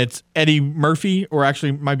 and it's Eddie Murphy, or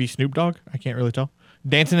actually might be Snoop Dogg. I can't really tell.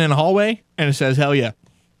 Dancing in a hallway, and it says hell yeah.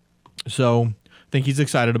 So I think he's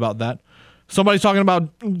excited about that. Somebody's talking about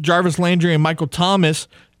Jarvis Landry and Michael Thomas.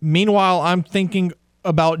 Meanwhile, I'm thinking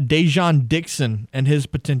about Dejon Dixon and his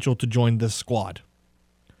potential to join this squad.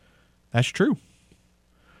 That's true.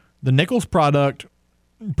 The Nichols product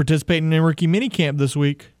participating in rookie minicamp this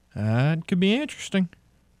week. That could be interesting.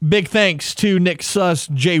 Big thanks to Nick Suss,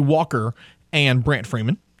 Jay Walker, and Brant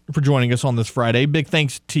Freeman for joining us on this Friday. Big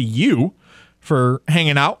thanks to you for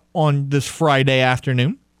hanging out on this Friday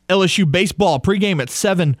afternoon. LSU baseball pregame at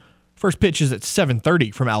 7. First pitch is at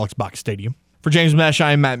 7:30 from Alex Box Stadium. For James Mesh,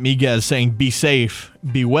 I am Matt Miguez saying be safe,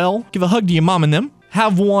 be well, give a hug to your mom and them.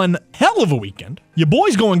 Have one hell of a weekend. Your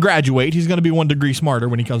boy's going to graduate. He's going to be 1 degree smarter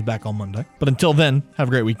when he comes back on Monday. But until then, have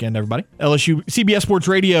a great weekend, everybody. LSU, CBS Sports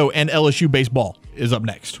Radio, and LSU Baseball is up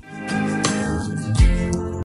next.